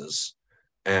practices,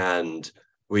 and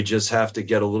we just have to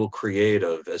get a little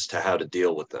creative as to how to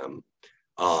deal with them.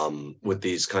 With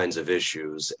these kinds of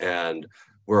issues. And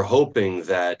we're hoping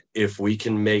that if we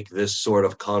can make this sort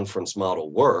of conference model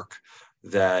work,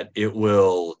 that it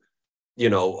will,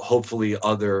 you know, hopefully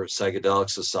other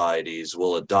psychedelic societies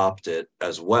will adopt it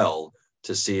as well,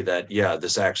 to see that, yeah,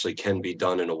 this actually can be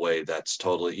done in a way that's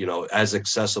totally, you know, as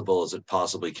accessible as it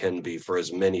possibly can be for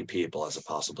as many people as it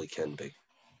possibly can be.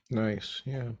 Nice.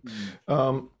 Yeah.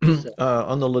 On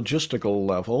the logistical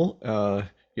level,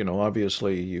 you know,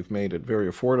 obviously you've made it very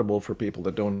affordable for people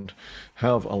that don't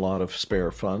have a lot of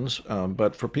spare funds,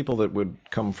 but for people that would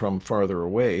come from farther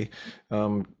away,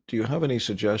 do you have any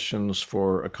suggestions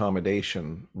for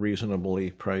accommodation,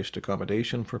 reasonably priced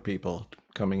accommodation for people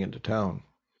coming into town?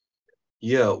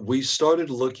 Yeah, we started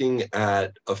looking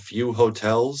at a few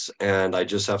hotels, and I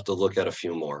just have to look at a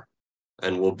few more.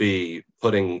 And we'll be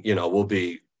putting, you know, we'll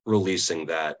be releasing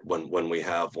that when we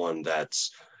have one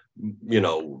that's, you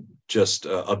know, just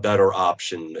a better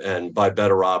option. And by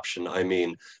better option, I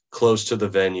mean close to the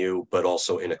venue, but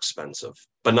also inexpensive,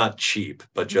 but not cheap,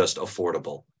 but just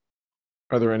affordable.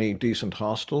 Are there any decent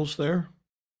hostels there?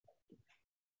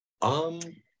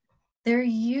 There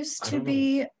used to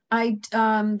be.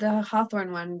 The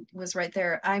Hawthorne one was right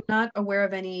there. I'm not aware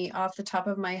of any off the top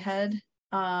of my head.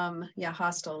 Yeah,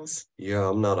 hostels. Yeah,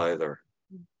 I'm not either.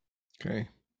 Okay.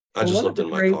 I just one of lived the in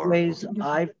my great car. ways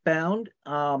I've found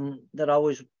that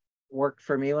always worked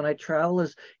for me when I travel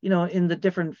is, in the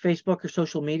different Facebook or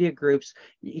social media groups,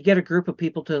 you get a group of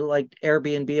people to like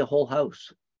Airbnb a whole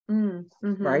house,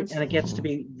 right? And it gets to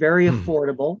be very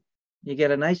affordable. You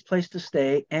get a nice place to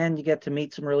stay and you get to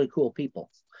meet some really cool people.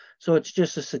 So it's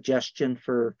just a suggestion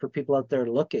for people out there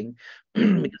looking,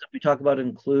 because if we talk about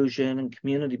inclusion and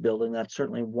community building, that's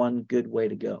certainly one good way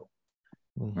to go,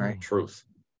 right? Truth.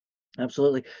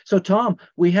 Absolutely. So, Tom,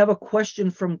 we have a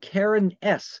question from Karen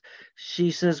S.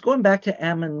 She says, going back to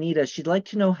Amanita, she'd like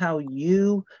to know how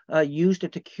you used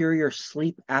it to cure your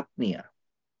sleep apnea.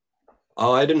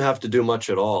 Oh, I didn't have to do much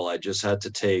at all. I just had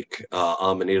to take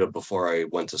Amanita before I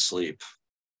went to sleep.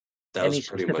 That Any was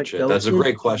pretty specific much it. That's a dosage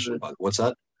great question, bud. What's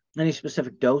that? Any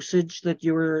specific dosage that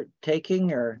you were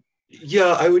taking, or?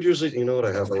 Yeah, I would usually, you know what,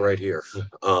 I have it right here.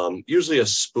 Usually a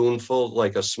spoonful,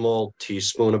 like a small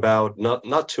teaspoon about,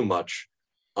 not too much.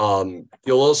 You'll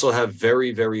also have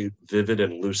very, very vivid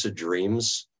and lucid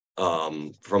dreams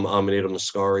from Amanita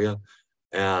muscaria.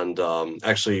 And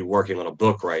actually working on a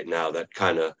book right now that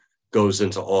kind of goes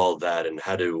into all that and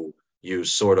how to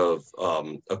use sort of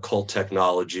occult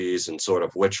technologies and sort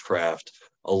of witchcraft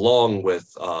along with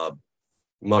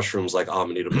mushrooms like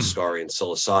Amanita muscaria and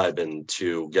psilocybin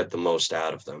to get the most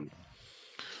out of them.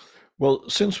 Well,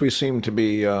 since we seem to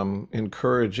be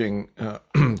encouraging,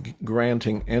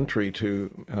 granting entry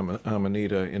to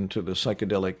Amanita into the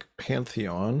psychedelic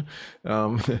pantheon,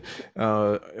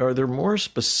 are there more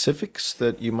specifics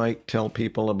that you might tell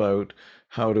people about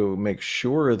how to make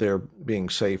sure they're being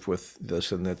safe with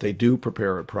this and that they do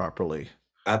prepare it properly?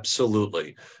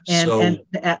 Absolutely. And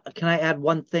can I add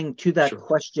one thing to that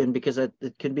question, because it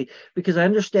can be, because I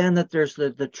understand that there's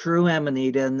the true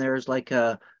Amanita and there's like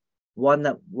a one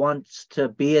that wants to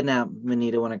be an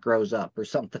Amanita when it grows up or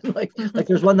something like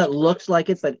there's one that looks like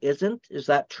it but isn't. Is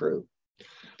that true?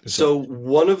 So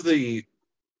one of the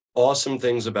awesome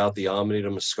things about the Amanita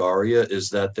muscaria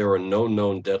is that there are no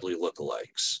known deadly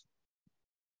lookalikes.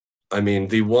 I mean,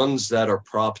 the ones that are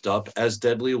propped up as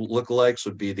deadly lookalikes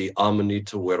would be the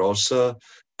Amanita virosa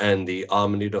and the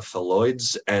Amanita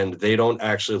phalloides, and they don't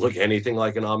actually look anything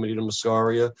like an Amanita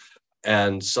muscaria.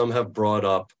 And some have brought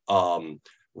up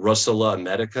Russula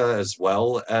medica as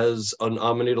well as an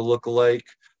Amanita lookalike,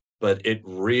 but it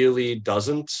really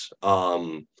doesn't.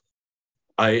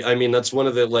 I mean, that's one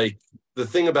of the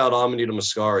thing about Amanita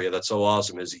muscaria that's so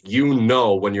awesome is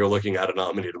when you're looking at an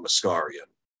Amanita muscaria.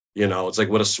 It's like,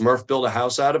 would a Smurf build a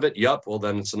house out of it? Yep. Well,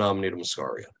 then it's an Amanita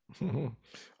muscaria.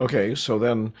 Okay, so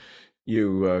then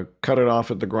you cut it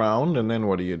off at the ground, and then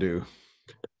what do you do?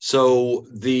 So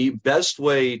the best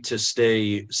way to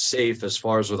stay safe as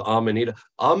far as with Amanita,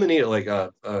 like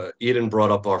Eden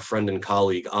brought up our friend and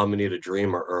colleague Amanita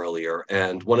Dreamer earlier,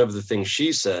 and one of the things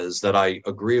she says that I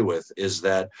agree with is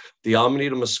that the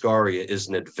Amanita muscaria is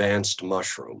an advanced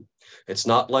mushroom. It's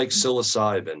not like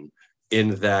psilocybin,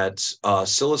 in that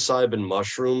psilocybin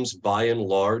mushrooms, by and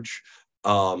large,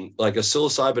 like a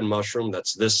psilocybin mushroom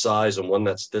that's this size and one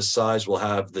that's this size will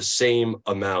have the same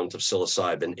amount of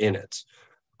psilocybin in it.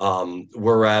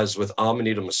 Whereas with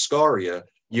Amanita muscaria,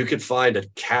 you could find a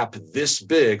cap this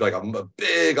big, like a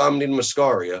big Amanita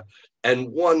muscaria, and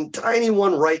one tiny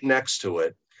one right next to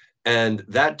it. And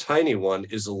that tiny one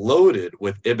is loaded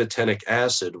with ibotenic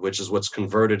acid, which is what's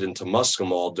converted into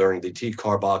muscimol during the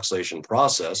decarboxylation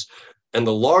process. And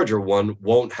the larger one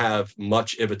won't have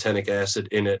much ibotenic acid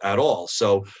in it at all.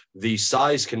 So the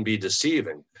size can be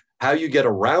deceiving. How you get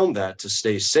around that to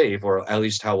stay safe, or at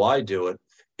least how I do it,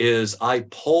 is I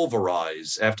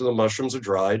pulverize, after the mushrooms are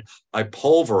dried, I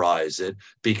pulverize it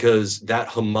because that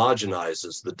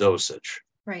homogenizes the dosage.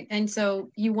 Right. And so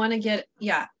you want to get,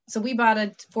 so we bought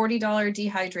a $40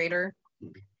 dehydrator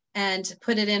and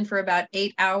put it in for about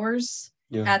 8 hours.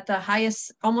 Yeah. At the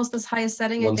highest, almost this highest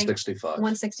setting, 165.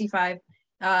 165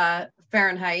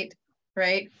 Fahrenheit,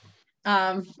 right?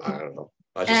 I don't know.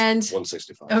 And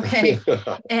 165. Okay.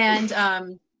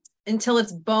 And until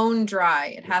it's bone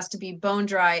dry, it has to be bone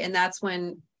dry, and that's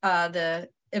when the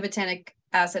ibotenic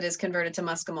acid is converted to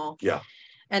muscimol. Yeah.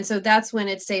 And so that's when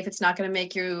it's safe. It's not going to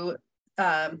make you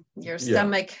your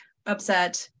stomach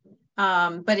upset,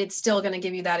 but it's still going to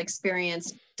give you that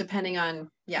experience depending on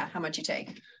how much you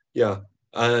take. Yeah.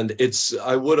 And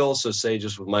I would also say,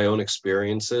 just with my own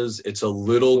experiences, it's a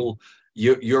little,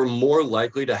 you're more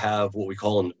likely to have what we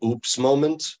call an oops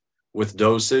moment with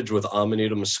dosage with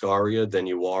Amanita muscaria than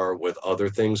you are with other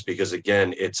things, because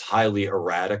again, it's highly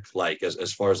erratic, like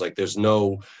as far as like there's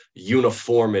no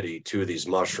uniformity to these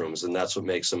mushrooms, and that's what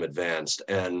makes them advanced.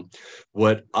 And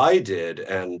what I did,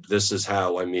 and this is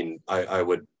how, I mean, I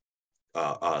would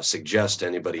suggest to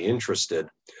anybody interested,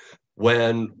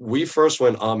 when we first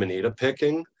went Amanita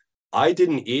picking, I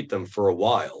didn't eat them for a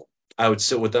while. I would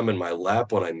sit with them in my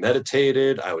lap when I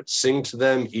meditated. I would sing to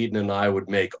them. Eden and I would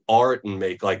make art and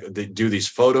make do these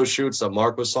photo shoots that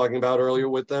Mark was talking about earlier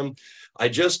with them. I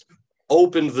just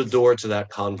opened the door to that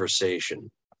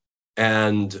conversation.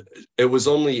 And it was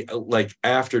only like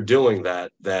after doing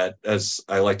that, as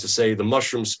I like to say, the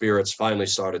mushroom spirits finally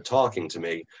started talking to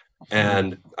me.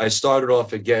 And I started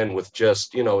off again with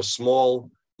just, you know, a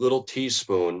small little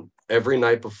teaspoon every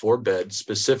night before bed,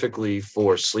 specifically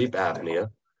for sleep apnea.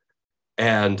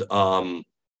 And I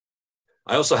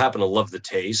also happen to love the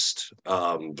taste.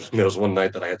 There was one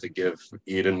night that I had to give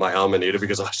Eden my Amanita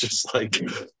because I was just like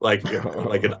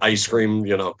an ice cream,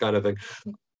 you know, kind of thing.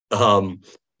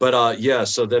 Yeah,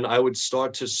 so then I would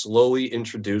start to slowly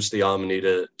introduce the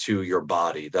Amanita to your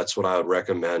body. That's what I would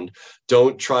recommend.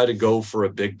 Don't try to go for a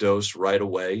big dose right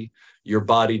away. Your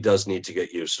body does need to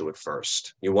get used to it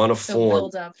first. You want to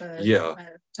form build up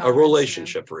a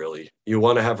relationship, really. You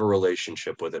want to have a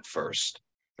relationship with it first,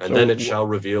 and then it shall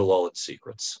reveal all its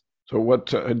secrets. So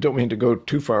what, I don't mean to go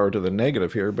too far to the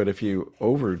negative here, but if you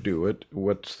overdo it,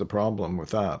 what's the problem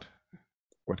with that?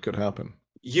 What could happen?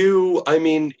 I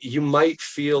mean, you might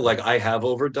feel like I have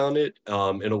overdone it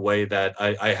in a way that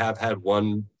I have had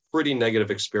one pretty negative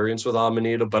experience with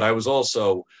Amanita, but I was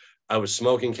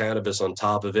smoking cannabis on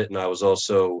top of it, and I was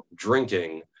also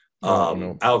drinking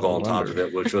alcohol on top of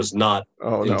it, which was not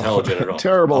intelligent at all.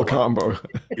 Terrible combo.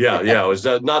 Yeah, it was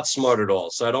not smart at all.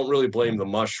 So I don't really blame the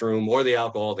mushroom or the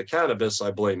alcohol, the cannabis.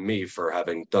 I blame me for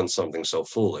having done something so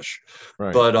foolish.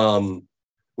 Right. But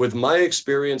with my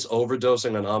experience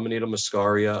overdosing on Amanita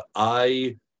muscaria,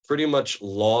 I pretty much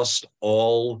lost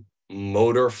all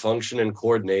motor function and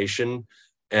coordination.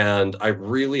 And I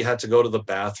really had to go to the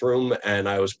bathroom, and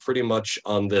I was pretty much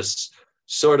on this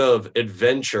sort of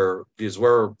adventure because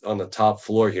we're on the top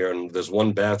floor here and there's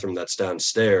one bathroom that's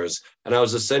downstairs. And I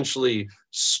was essentially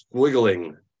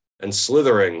squiggling and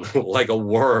slithering like a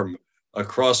worm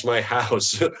across my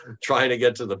house trying to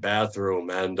get to the bathroom.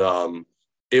 And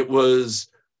it was,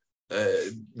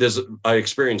 I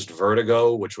experienced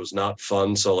vertigo, which was not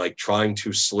fun. So like trying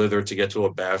to slither to get to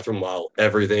a bathroom while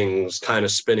everything's kind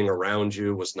of spinning around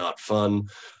you was not fun.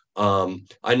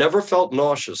 I never felt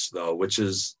nauseous though, which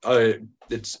is,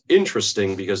 it's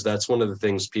interesting because that's one of the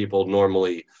things people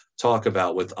normally talk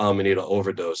about with Amanita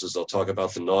overdoses. They'll talk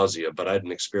about the nausea, but I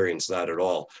didn't experience that at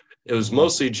all. It was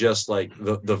mostly just like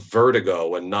the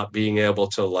vertigo and not being able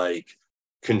to like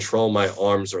control my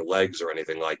arms or legs or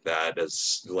anything like that.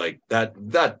 It's like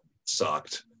that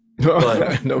sucked.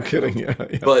 But, no kidding. Yeah.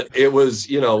 But it was,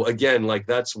 you know, again, like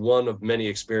that's one of many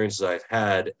experiences I've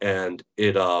had. And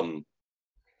it,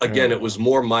 again, it was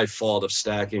more my fault of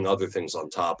stacking other things on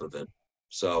top of it.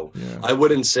 So I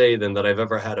wouldn't say then that I've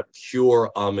ever had a pure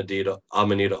Amanita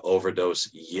overdose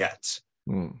yet.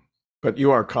 But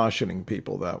you are cautioning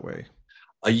people that way.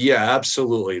 Yeah,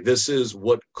 absolutely. This is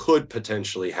what could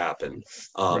potentially happen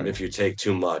if you take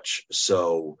too much.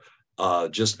 So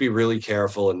just be really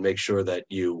careful and make sure that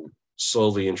you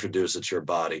slowly introduce it to your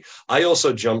body. I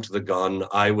also jumped the gun.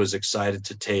 I was excited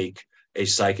to take a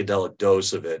psychedelic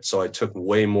dose of it, so I took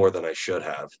way more than I should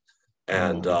have.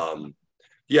 And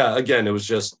again, it was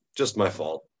just my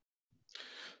fault.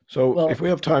 So if we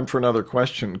have time for another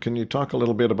question, can you talk a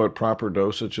little bit about proper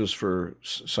dosages for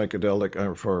psychedelic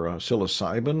or for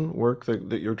psilocybin work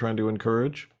that you're trying to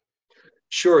encourage?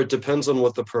 Sure. It depends on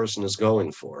what the person is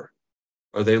going for.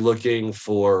 Are they looking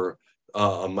for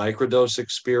a microdose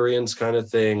experience kind of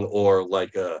thing, or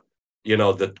like a, you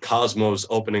know, the cosmos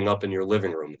opening up in your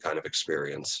living room kind of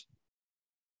experience?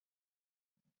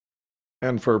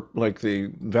 And for like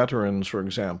the veterans, for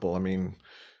example, I mean,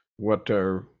 what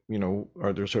are, you know,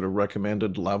 are there sort of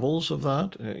recommended levels of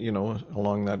that, you know,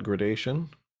 along that gradation?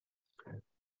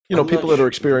 You know, people that are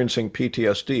experiencing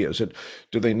PTSD,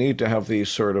 do they need to have these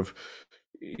sort of,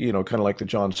 you know, kind of like the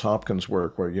Johns Hopkins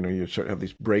work where, you know, you sort of have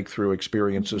these breakthrough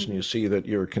experiences and you see that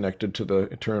you're connected to the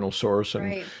eternal source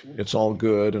and it's all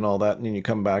good and all that. And then you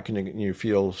come back and you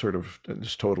feel sort of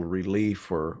this total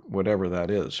relief or whatever that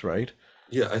is, right?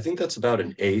 Yeah, I think that's about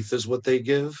an eighth is what they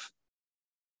give,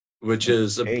 which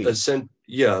is about an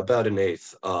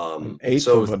eighth. An eighth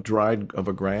of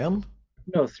a gram?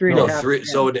 No, 3.5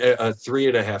 grams. So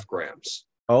 3.5 grams.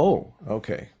 Oh,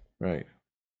 okay, right.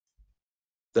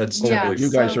 That's Yeah, typically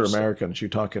You guys are so- Americans. You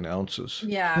talk in ounces.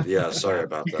 Yeah. Yeah, sorry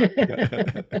about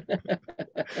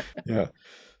that. Yeah.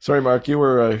 Sorry, Mark, you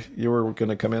were going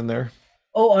to come in there.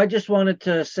 Oh, I just wanted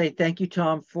to say thank you,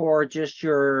 Tom, for just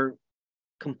your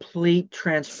complete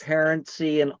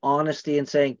transparency and honesty and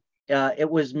saying it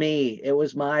was me, it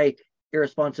was my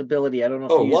irresponsibility. I don't know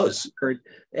if Oh, you it used was. that word,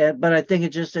 but I think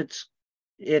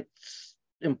it's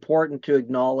important to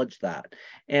acknowledge that.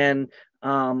 And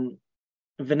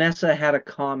Vanessa had a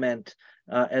comment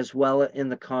as well in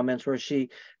the comments where she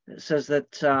says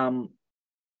that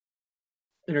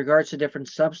in regards to different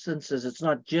substances, it's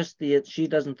not just she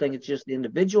doesn't think it's just the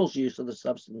individual's use of the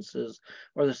substances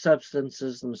or the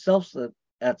substances themselves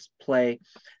that's play.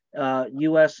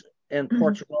 US and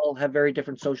Portugal have very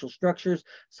different social structures,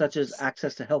 such as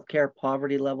access to healthcare,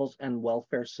 poverty levels, and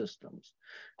welfare systems.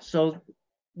 So,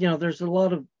 there's a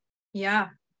lot of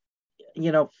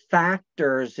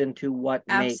factors into what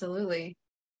Absolutely.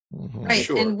 Mm-hmm. Right.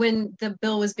 Sure. And when the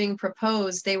bill was being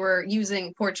proposed, they were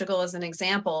using Portugal as an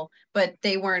example, but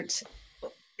they weren't,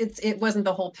 it wasn't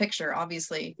the whole picture,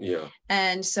 obviously. Yeah.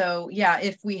 And so, yeah,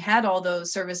 if we had all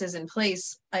those services in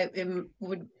place, it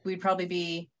would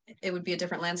be a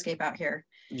different landscape out here.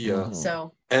 Yeah.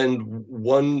 So, and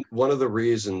one of the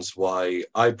reasons why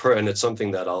and it's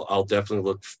something that I'll definitely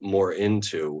look more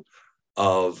into,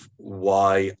 of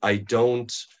why I don't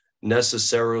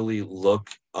necessarily look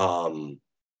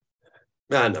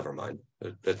never mind.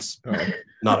 It's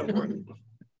not important.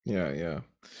 Yeah.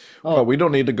 Well, we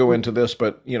don't need to go into this,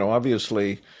 but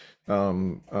obviously,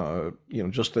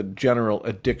 just the general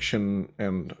addiction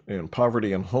and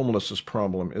poverty and homelessness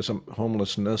problem is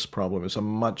a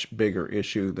much bigger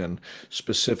issue than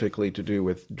specifically to do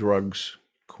with drugs,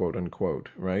 quote unquote,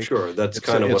 right? Sure, that's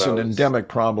kind of what it's an endemic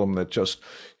problem that just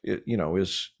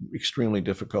is extremely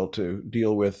difficult to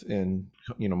deal with in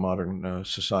modern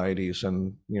societies,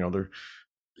 and their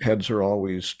heads are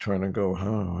always trying to go,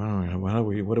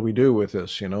 what do we do with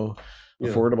this?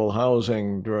 Affordable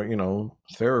housing,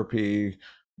 therapy,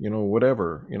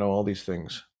 whatever, all these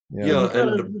things. You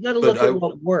gotta look at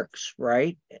what works,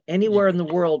 right? Anywhere in the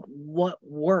world, what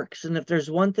works. And if there's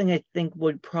one thing I think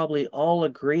would probably all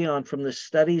agree on from the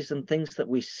studies and things that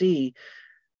we see,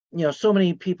 so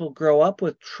many people grow up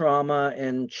with trauma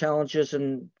and challenges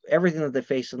and everything that they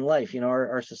face in life.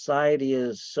 Our society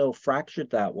is so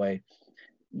fractured that way.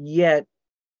 Yet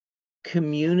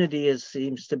community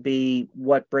seems to be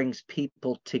what brings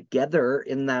people together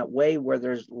in that way, where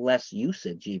there's less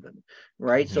usage even,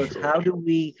 right? So it's how do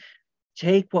we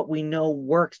take what we know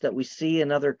works, that we see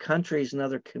in other countries and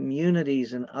other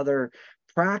communities and other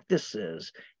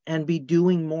practices, and be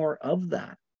doing more of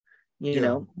that,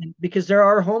 because there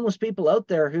are homeless people out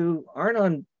there who aren't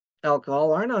on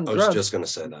alcohol, aren't on drugs. I was just going to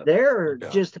say that. They're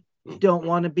just don't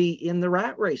want to be in the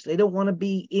rat race. They don't want to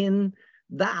be in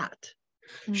that.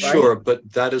 Sure, right?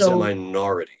 but that is a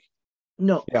minority.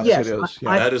 No, yes, it is.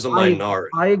 That is a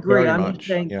minority. I agree. I'm just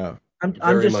saying. Yeah. I'm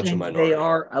just saying they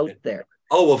are out there.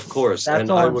 Oh, of course. That's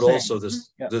and all I I'm would saying. also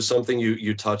there's something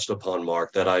you touched upon,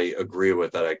 Mark, that I agree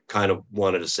with, that I kind of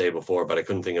wanted to say before, but I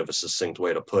couldn't think of a succinct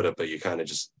way to put it, but you kind of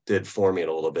just did for me in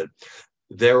a little bit.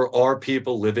 There are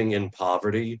people living in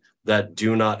poverty that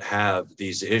do not have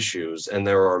these issues, and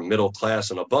there are middle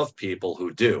class and above people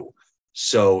who do.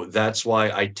 So that's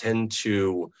why I tend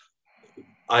to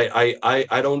I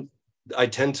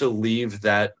tend to leave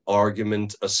that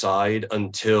argument aside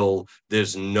until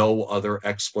there's no other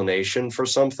explanation for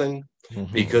something,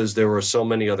 because there are so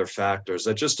many other factors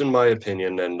that, just in my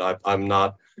opinion, and I'm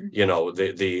not,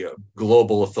 the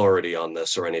global authority on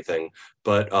this or anything,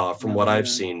 but from what I've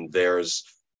seen, there's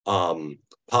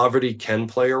poverty can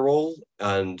play a role,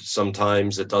 and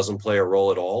sometimes it doesn't play a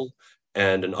role at all.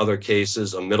 And in other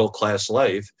cases, a middle class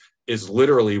life is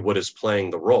literally what is playing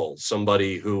the role.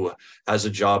 Somebody who has a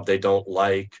job they don't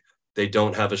like, they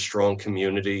don't have a strong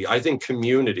community. I think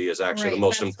community is actually the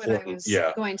most important. What I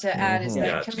was going to add is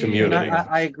that community.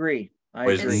 I agree.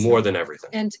 More than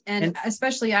everything. And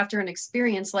especially after an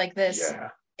experience like this,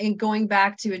 and going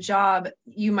back to a job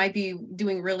you might be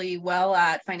doing really well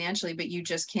at financially, but you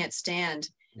just can't stand,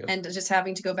 and just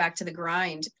having to go back to the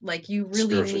grind. Like, you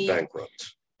really need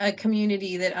bankrupt. A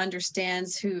community that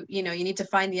understands who, you need to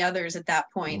find the others at that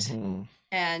point.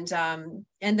 And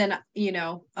then,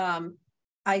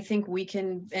 I think we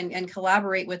can and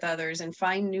collaborate with others and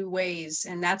find new ways.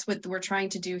 And that's what we're trying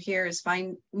to do here, is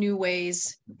find new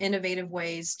ways, innovative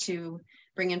ways to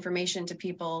bring information to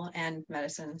people and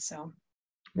medicine. So,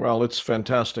 well, it's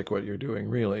fantastic what you're doing,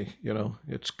 really.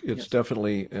 It's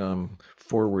definitely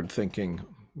forward thinking,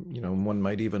 one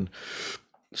might even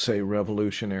say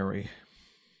revolutionary.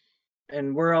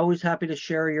 and we're always happy to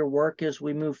share your work as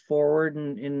we move forward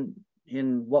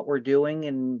in what we're doing,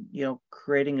 and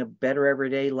creating a better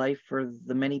everyday life for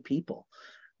the many people.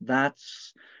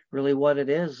 That's really what it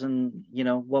is. And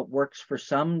what works for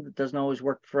some doesn't always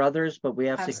work for others, but we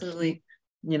have Absolutely.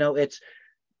 to keep, it's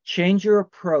change your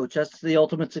approach. That's the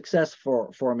ultimate success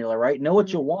formula, right? Know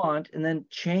what you want, and then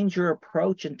change your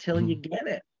approach until you get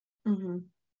it.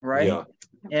 Right. Yeah.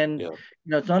 And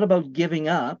it's not about giving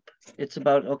up. It's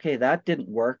about, okay, that didn't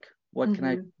work. What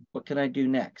can I do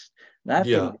next? That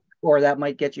didn't, or that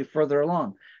might get you further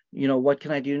along. What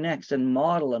can I do next? And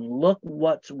model and look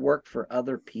what's worked for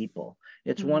other people.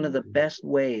 It's one of the best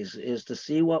ways is to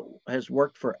see what has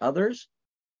worked for others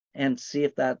and see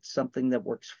if that's something that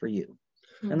works for you.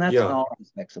 And that's in all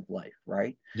aspects of life,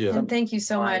 right? Yeah. And thank you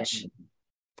so much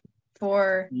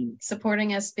for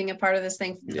supporting us, being a part of this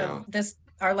thing,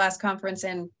 our last conference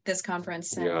and this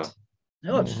conference. And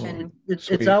no,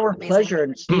 it's our pleasure.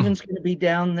 And Stephen's going to be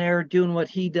down there doing what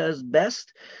he does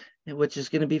best, which is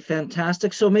going to be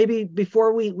fantastic. So maybe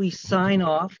before we sign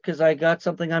off, because I got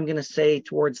something I'm going to say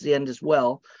towards the end as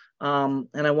well. And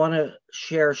I want to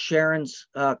share Sharon's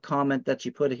comment that she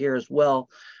put here as well.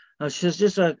 She's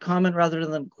just a comment rather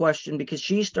than a question, because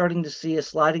she's starting to see a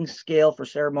sliding scale for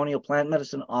ceremonial plant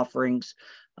medicine offerings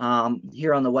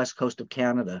here on the west coast of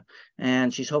Canada.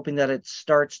 And she's hoping that it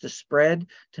starts to spread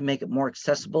to make it more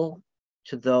accessible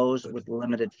to those with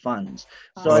limited funds.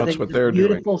 So I think it's a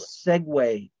beautiful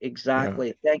segue. Exactly.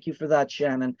 Yeah. Thank you for that,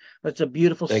 Shannon. It's a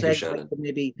beautiful segue to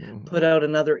maybe put out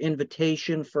another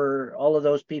invitation for all of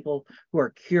those people who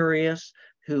are curious,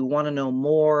 who want to know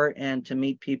more, and to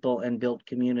meet people and build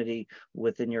community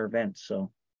within your event. So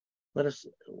let us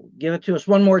give it to us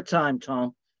one more time,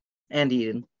 Tom and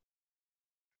Eden.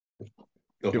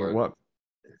 Go for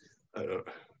it.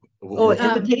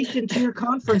 Invitation to your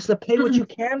conference, the Pay What You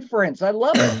Can conference. I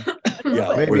love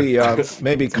it.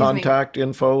 Maybe contact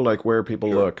info, like where people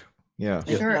look. Yeah.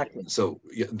 Exactly. So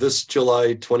this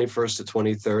July 21st to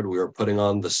 23rd, we are putting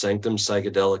on the Psanctum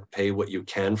Psychedelic Pay What You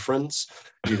Can Conference.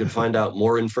 You can find out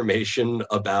more information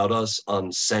about us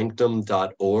on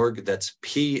psanctum.org. That's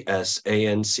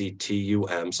Psanctum.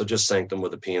 So just Sanctum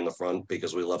with a P in the front,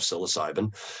 because we love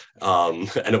psilocybin.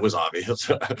 And it was obvious.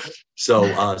 So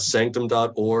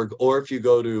psanctum.org, or if you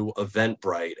go to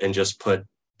Eventbrite and just put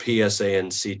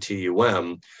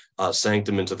Psanctum,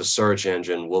 Sanctum into the search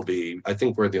engine, will be, I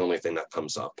think we're the only thing that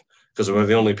comes up, because we're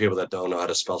the only people that don't know how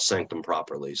to spell sanctum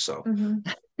properly. So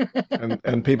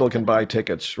and people can buy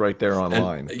tickets right there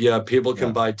online. And, people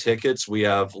can buy tickets. We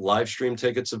have live stream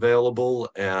tickets available,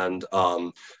 and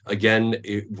again,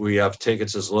 we have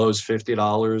tickets as low as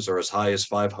 $50 or as high as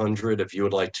 $500 if you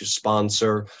would like to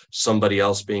sponsor somebody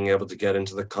else being able to get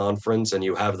into the conference and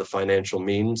you have the financial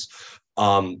means.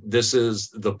 This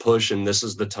is the push, and this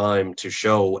is the time to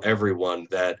show everyone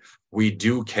that we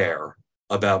do care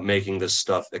about making this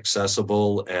stuff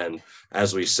accessible. And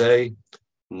as we say,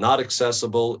 not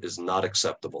accessible is not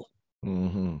acceptable.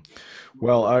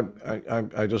 Well,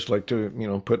 I just like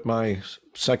to, put my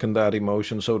second that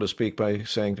emotion, so to speak, by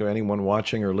saying to anyone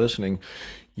watching or listening,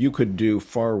 you could do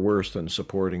far worse than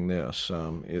supporting this.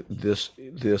 This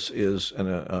is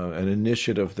an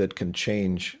initiative that can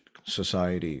change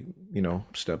society,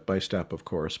 step by step, of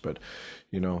course, but,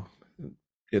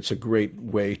 it's a great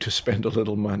way to spend a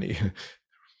little money.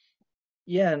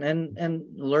 Yeah, and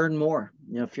learn more.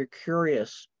 If you're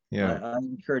curious, I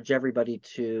encourage everybody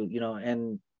to,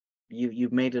 and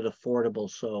you've made it affordable,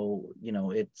 so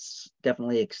it's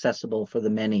definitely accessible for the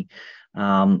many.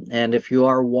 And if you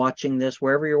are watching this,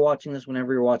 wherever you're watching this,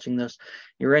 whenever you're watching this,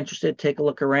 you're interested, take a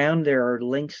look around. There are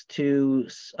links to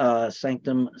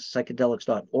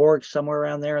sanctumpsychedelics.org somewhere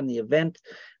around there in the event.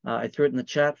 I threw it in the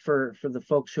chat for the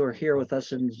folks who are here with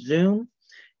us in Zoom.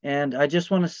 And I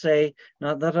just want to say,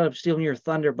 not that I'm stealing your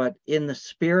thunder, but in the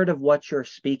spirit of what you're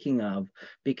speaking of,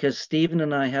 because Stephen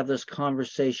and I have this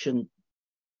conversation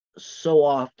so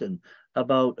often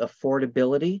about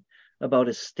affordability, about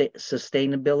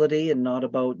sustainability, and not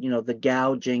about, the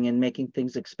gouging and making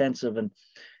things expensive. And,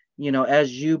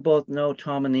 as you both know,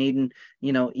 Tom and Eden,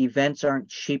 events aren't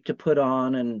cheap to put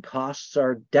on, and costs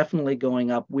are definitely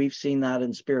going up. We've seen that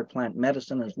in spirit plant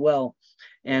medicine as well.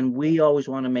 And we always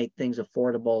want to make things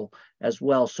affordable as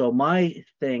well. So my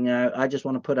thing, I just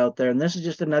want to put out there, and this is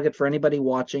just a nugget for anybody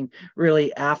watching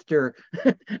really after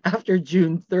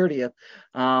June 30th.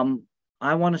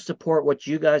 I want to support what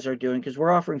you guys are doing, because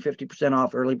we're offering 50%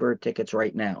 off early bird tickets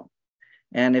right now.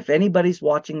 And if anybody's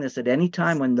watching this at any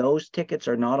time when those tickets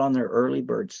are not on their early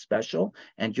bird special,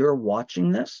 and you're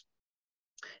watching this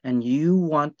and you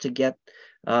want to get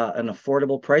an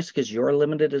affordable price because you're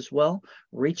limited as well,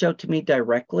 reach out to me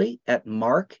directly at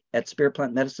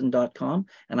mark@spiritplantmedicine.com,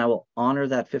 and I will honor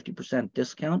that 50%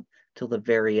 discount till the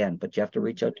very end. But you have to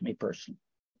reach out to me personally.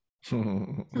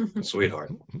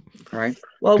 Sweetheart. All right.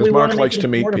 Well, Because we Mark want to likes make it to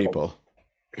meet affordable. people.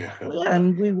 Yeah.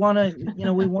 And we want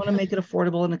to, we want to make it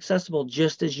affordable and accessible,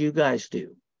 just as you guys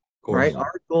do. Right.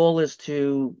 Our goal is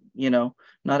to,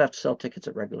 not have to sell tickets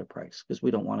at regular price, because we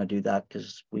don't want to do that,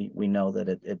 because we know that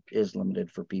it is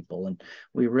limited for people. And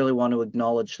we really want to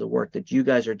acknowledge the work that you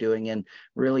guys are doing, and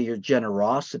really your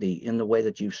generosity in the way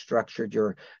that you've structured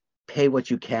your pay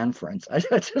what you can, friends. I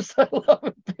love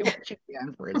it. Pay what you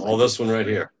can, friends. All this one right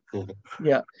here.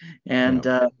 Yeah. And,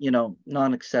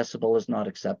 non-accessible is not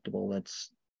acceptable. That's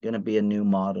going to be a new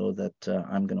motto that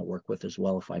I'm going to work with as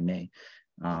well, if I may.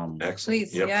 Excellent.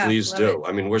 Please, Please do. it.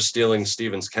 I mean, we're stealing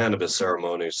Stephen's cannabis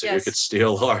ceremony, so you Yes. could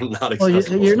steal our not Well,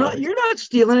 accessible. you're not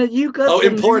stealing it. You got the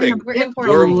importing. man, We're the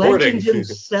importing. legend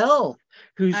himself,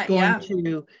 who's going Yeah.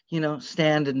 to,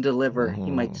 stand and deliver.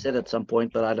 He might sit at some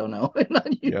point, but I don't know.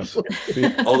 Yes.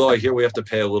 Although I hear we have to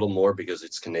pay a little more because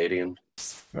it's Canadian.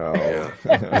 Oh. Yeah.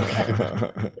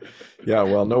 Yeah,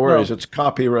 well, no worries. It's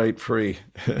copyright free.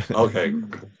 Okay.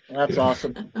 That's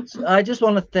awesome. So I just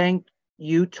want to thank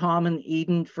you, Tom and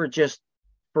Eden, for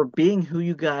being who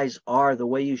you guys are, the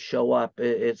way you show up.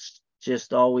 It's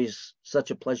just always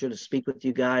such a pleasure to speak with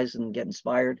you guys and get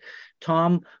inspired.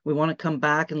 Tom, we want to come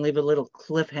back and leave a little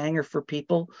cliffhanger for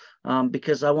people,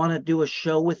 because I want to do a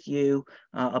show with you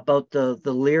about the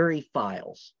Leary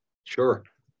files. Sure.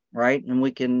 Right. And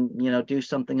we can, do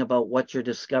something about what you're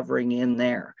discovering in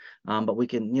there. But we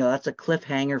can, that's a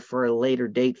cliffhanger for a later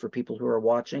date for people who are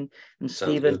watching. And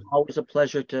Sounds Stephen, good. always a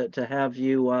pleasure to have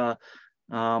you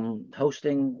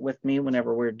hosting with me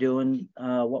whenever we're doing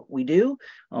what we do.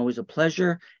 Always a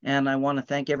pleasure. And I want to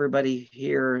thank everybody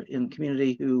here in the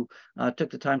community who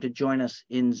took the time to join us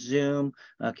in Zoom.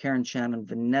 Karen, Shannon,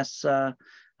 Vanessa,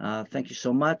 thank you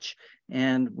so much.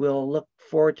 And we'll look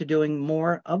forward to doing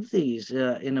more of these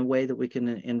in a way that we can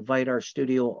invite our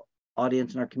studio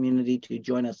audience and our community to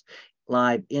join us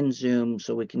live in Zoom,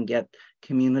 so we can get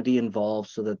community involved,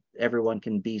 so that everyone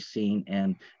can be seen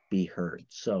and be heard.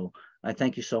 So I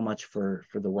thank you so much for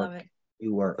the work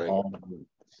you are all doing.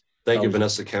 Thank you,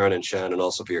 Vanessa, Karen, and Shannon,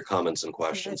 also for your comments and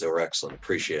questions. They were excellent.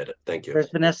 Appreciate it. Thank you. There's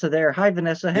Vanessa there. Hi,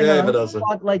 Vanessa. Hang Yeah, on. Vanessa.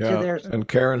 Spotlight you there. And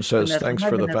Karen says, Vanessa. thanks Hi,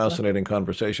 for the Vanessa. fascinating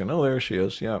conversation. Oh, there she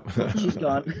is. Yeah. She's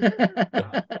gone.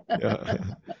 Yeah.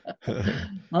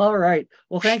 All right.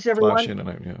 Well, thanks, everyone. Flash in and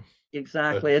out, yeah.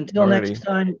 Exactly. Until next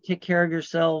time, take care of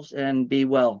yourselves and be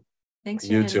well. Thanks,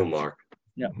 You Shannon. too, Mark.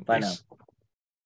 Yeah. Bye now.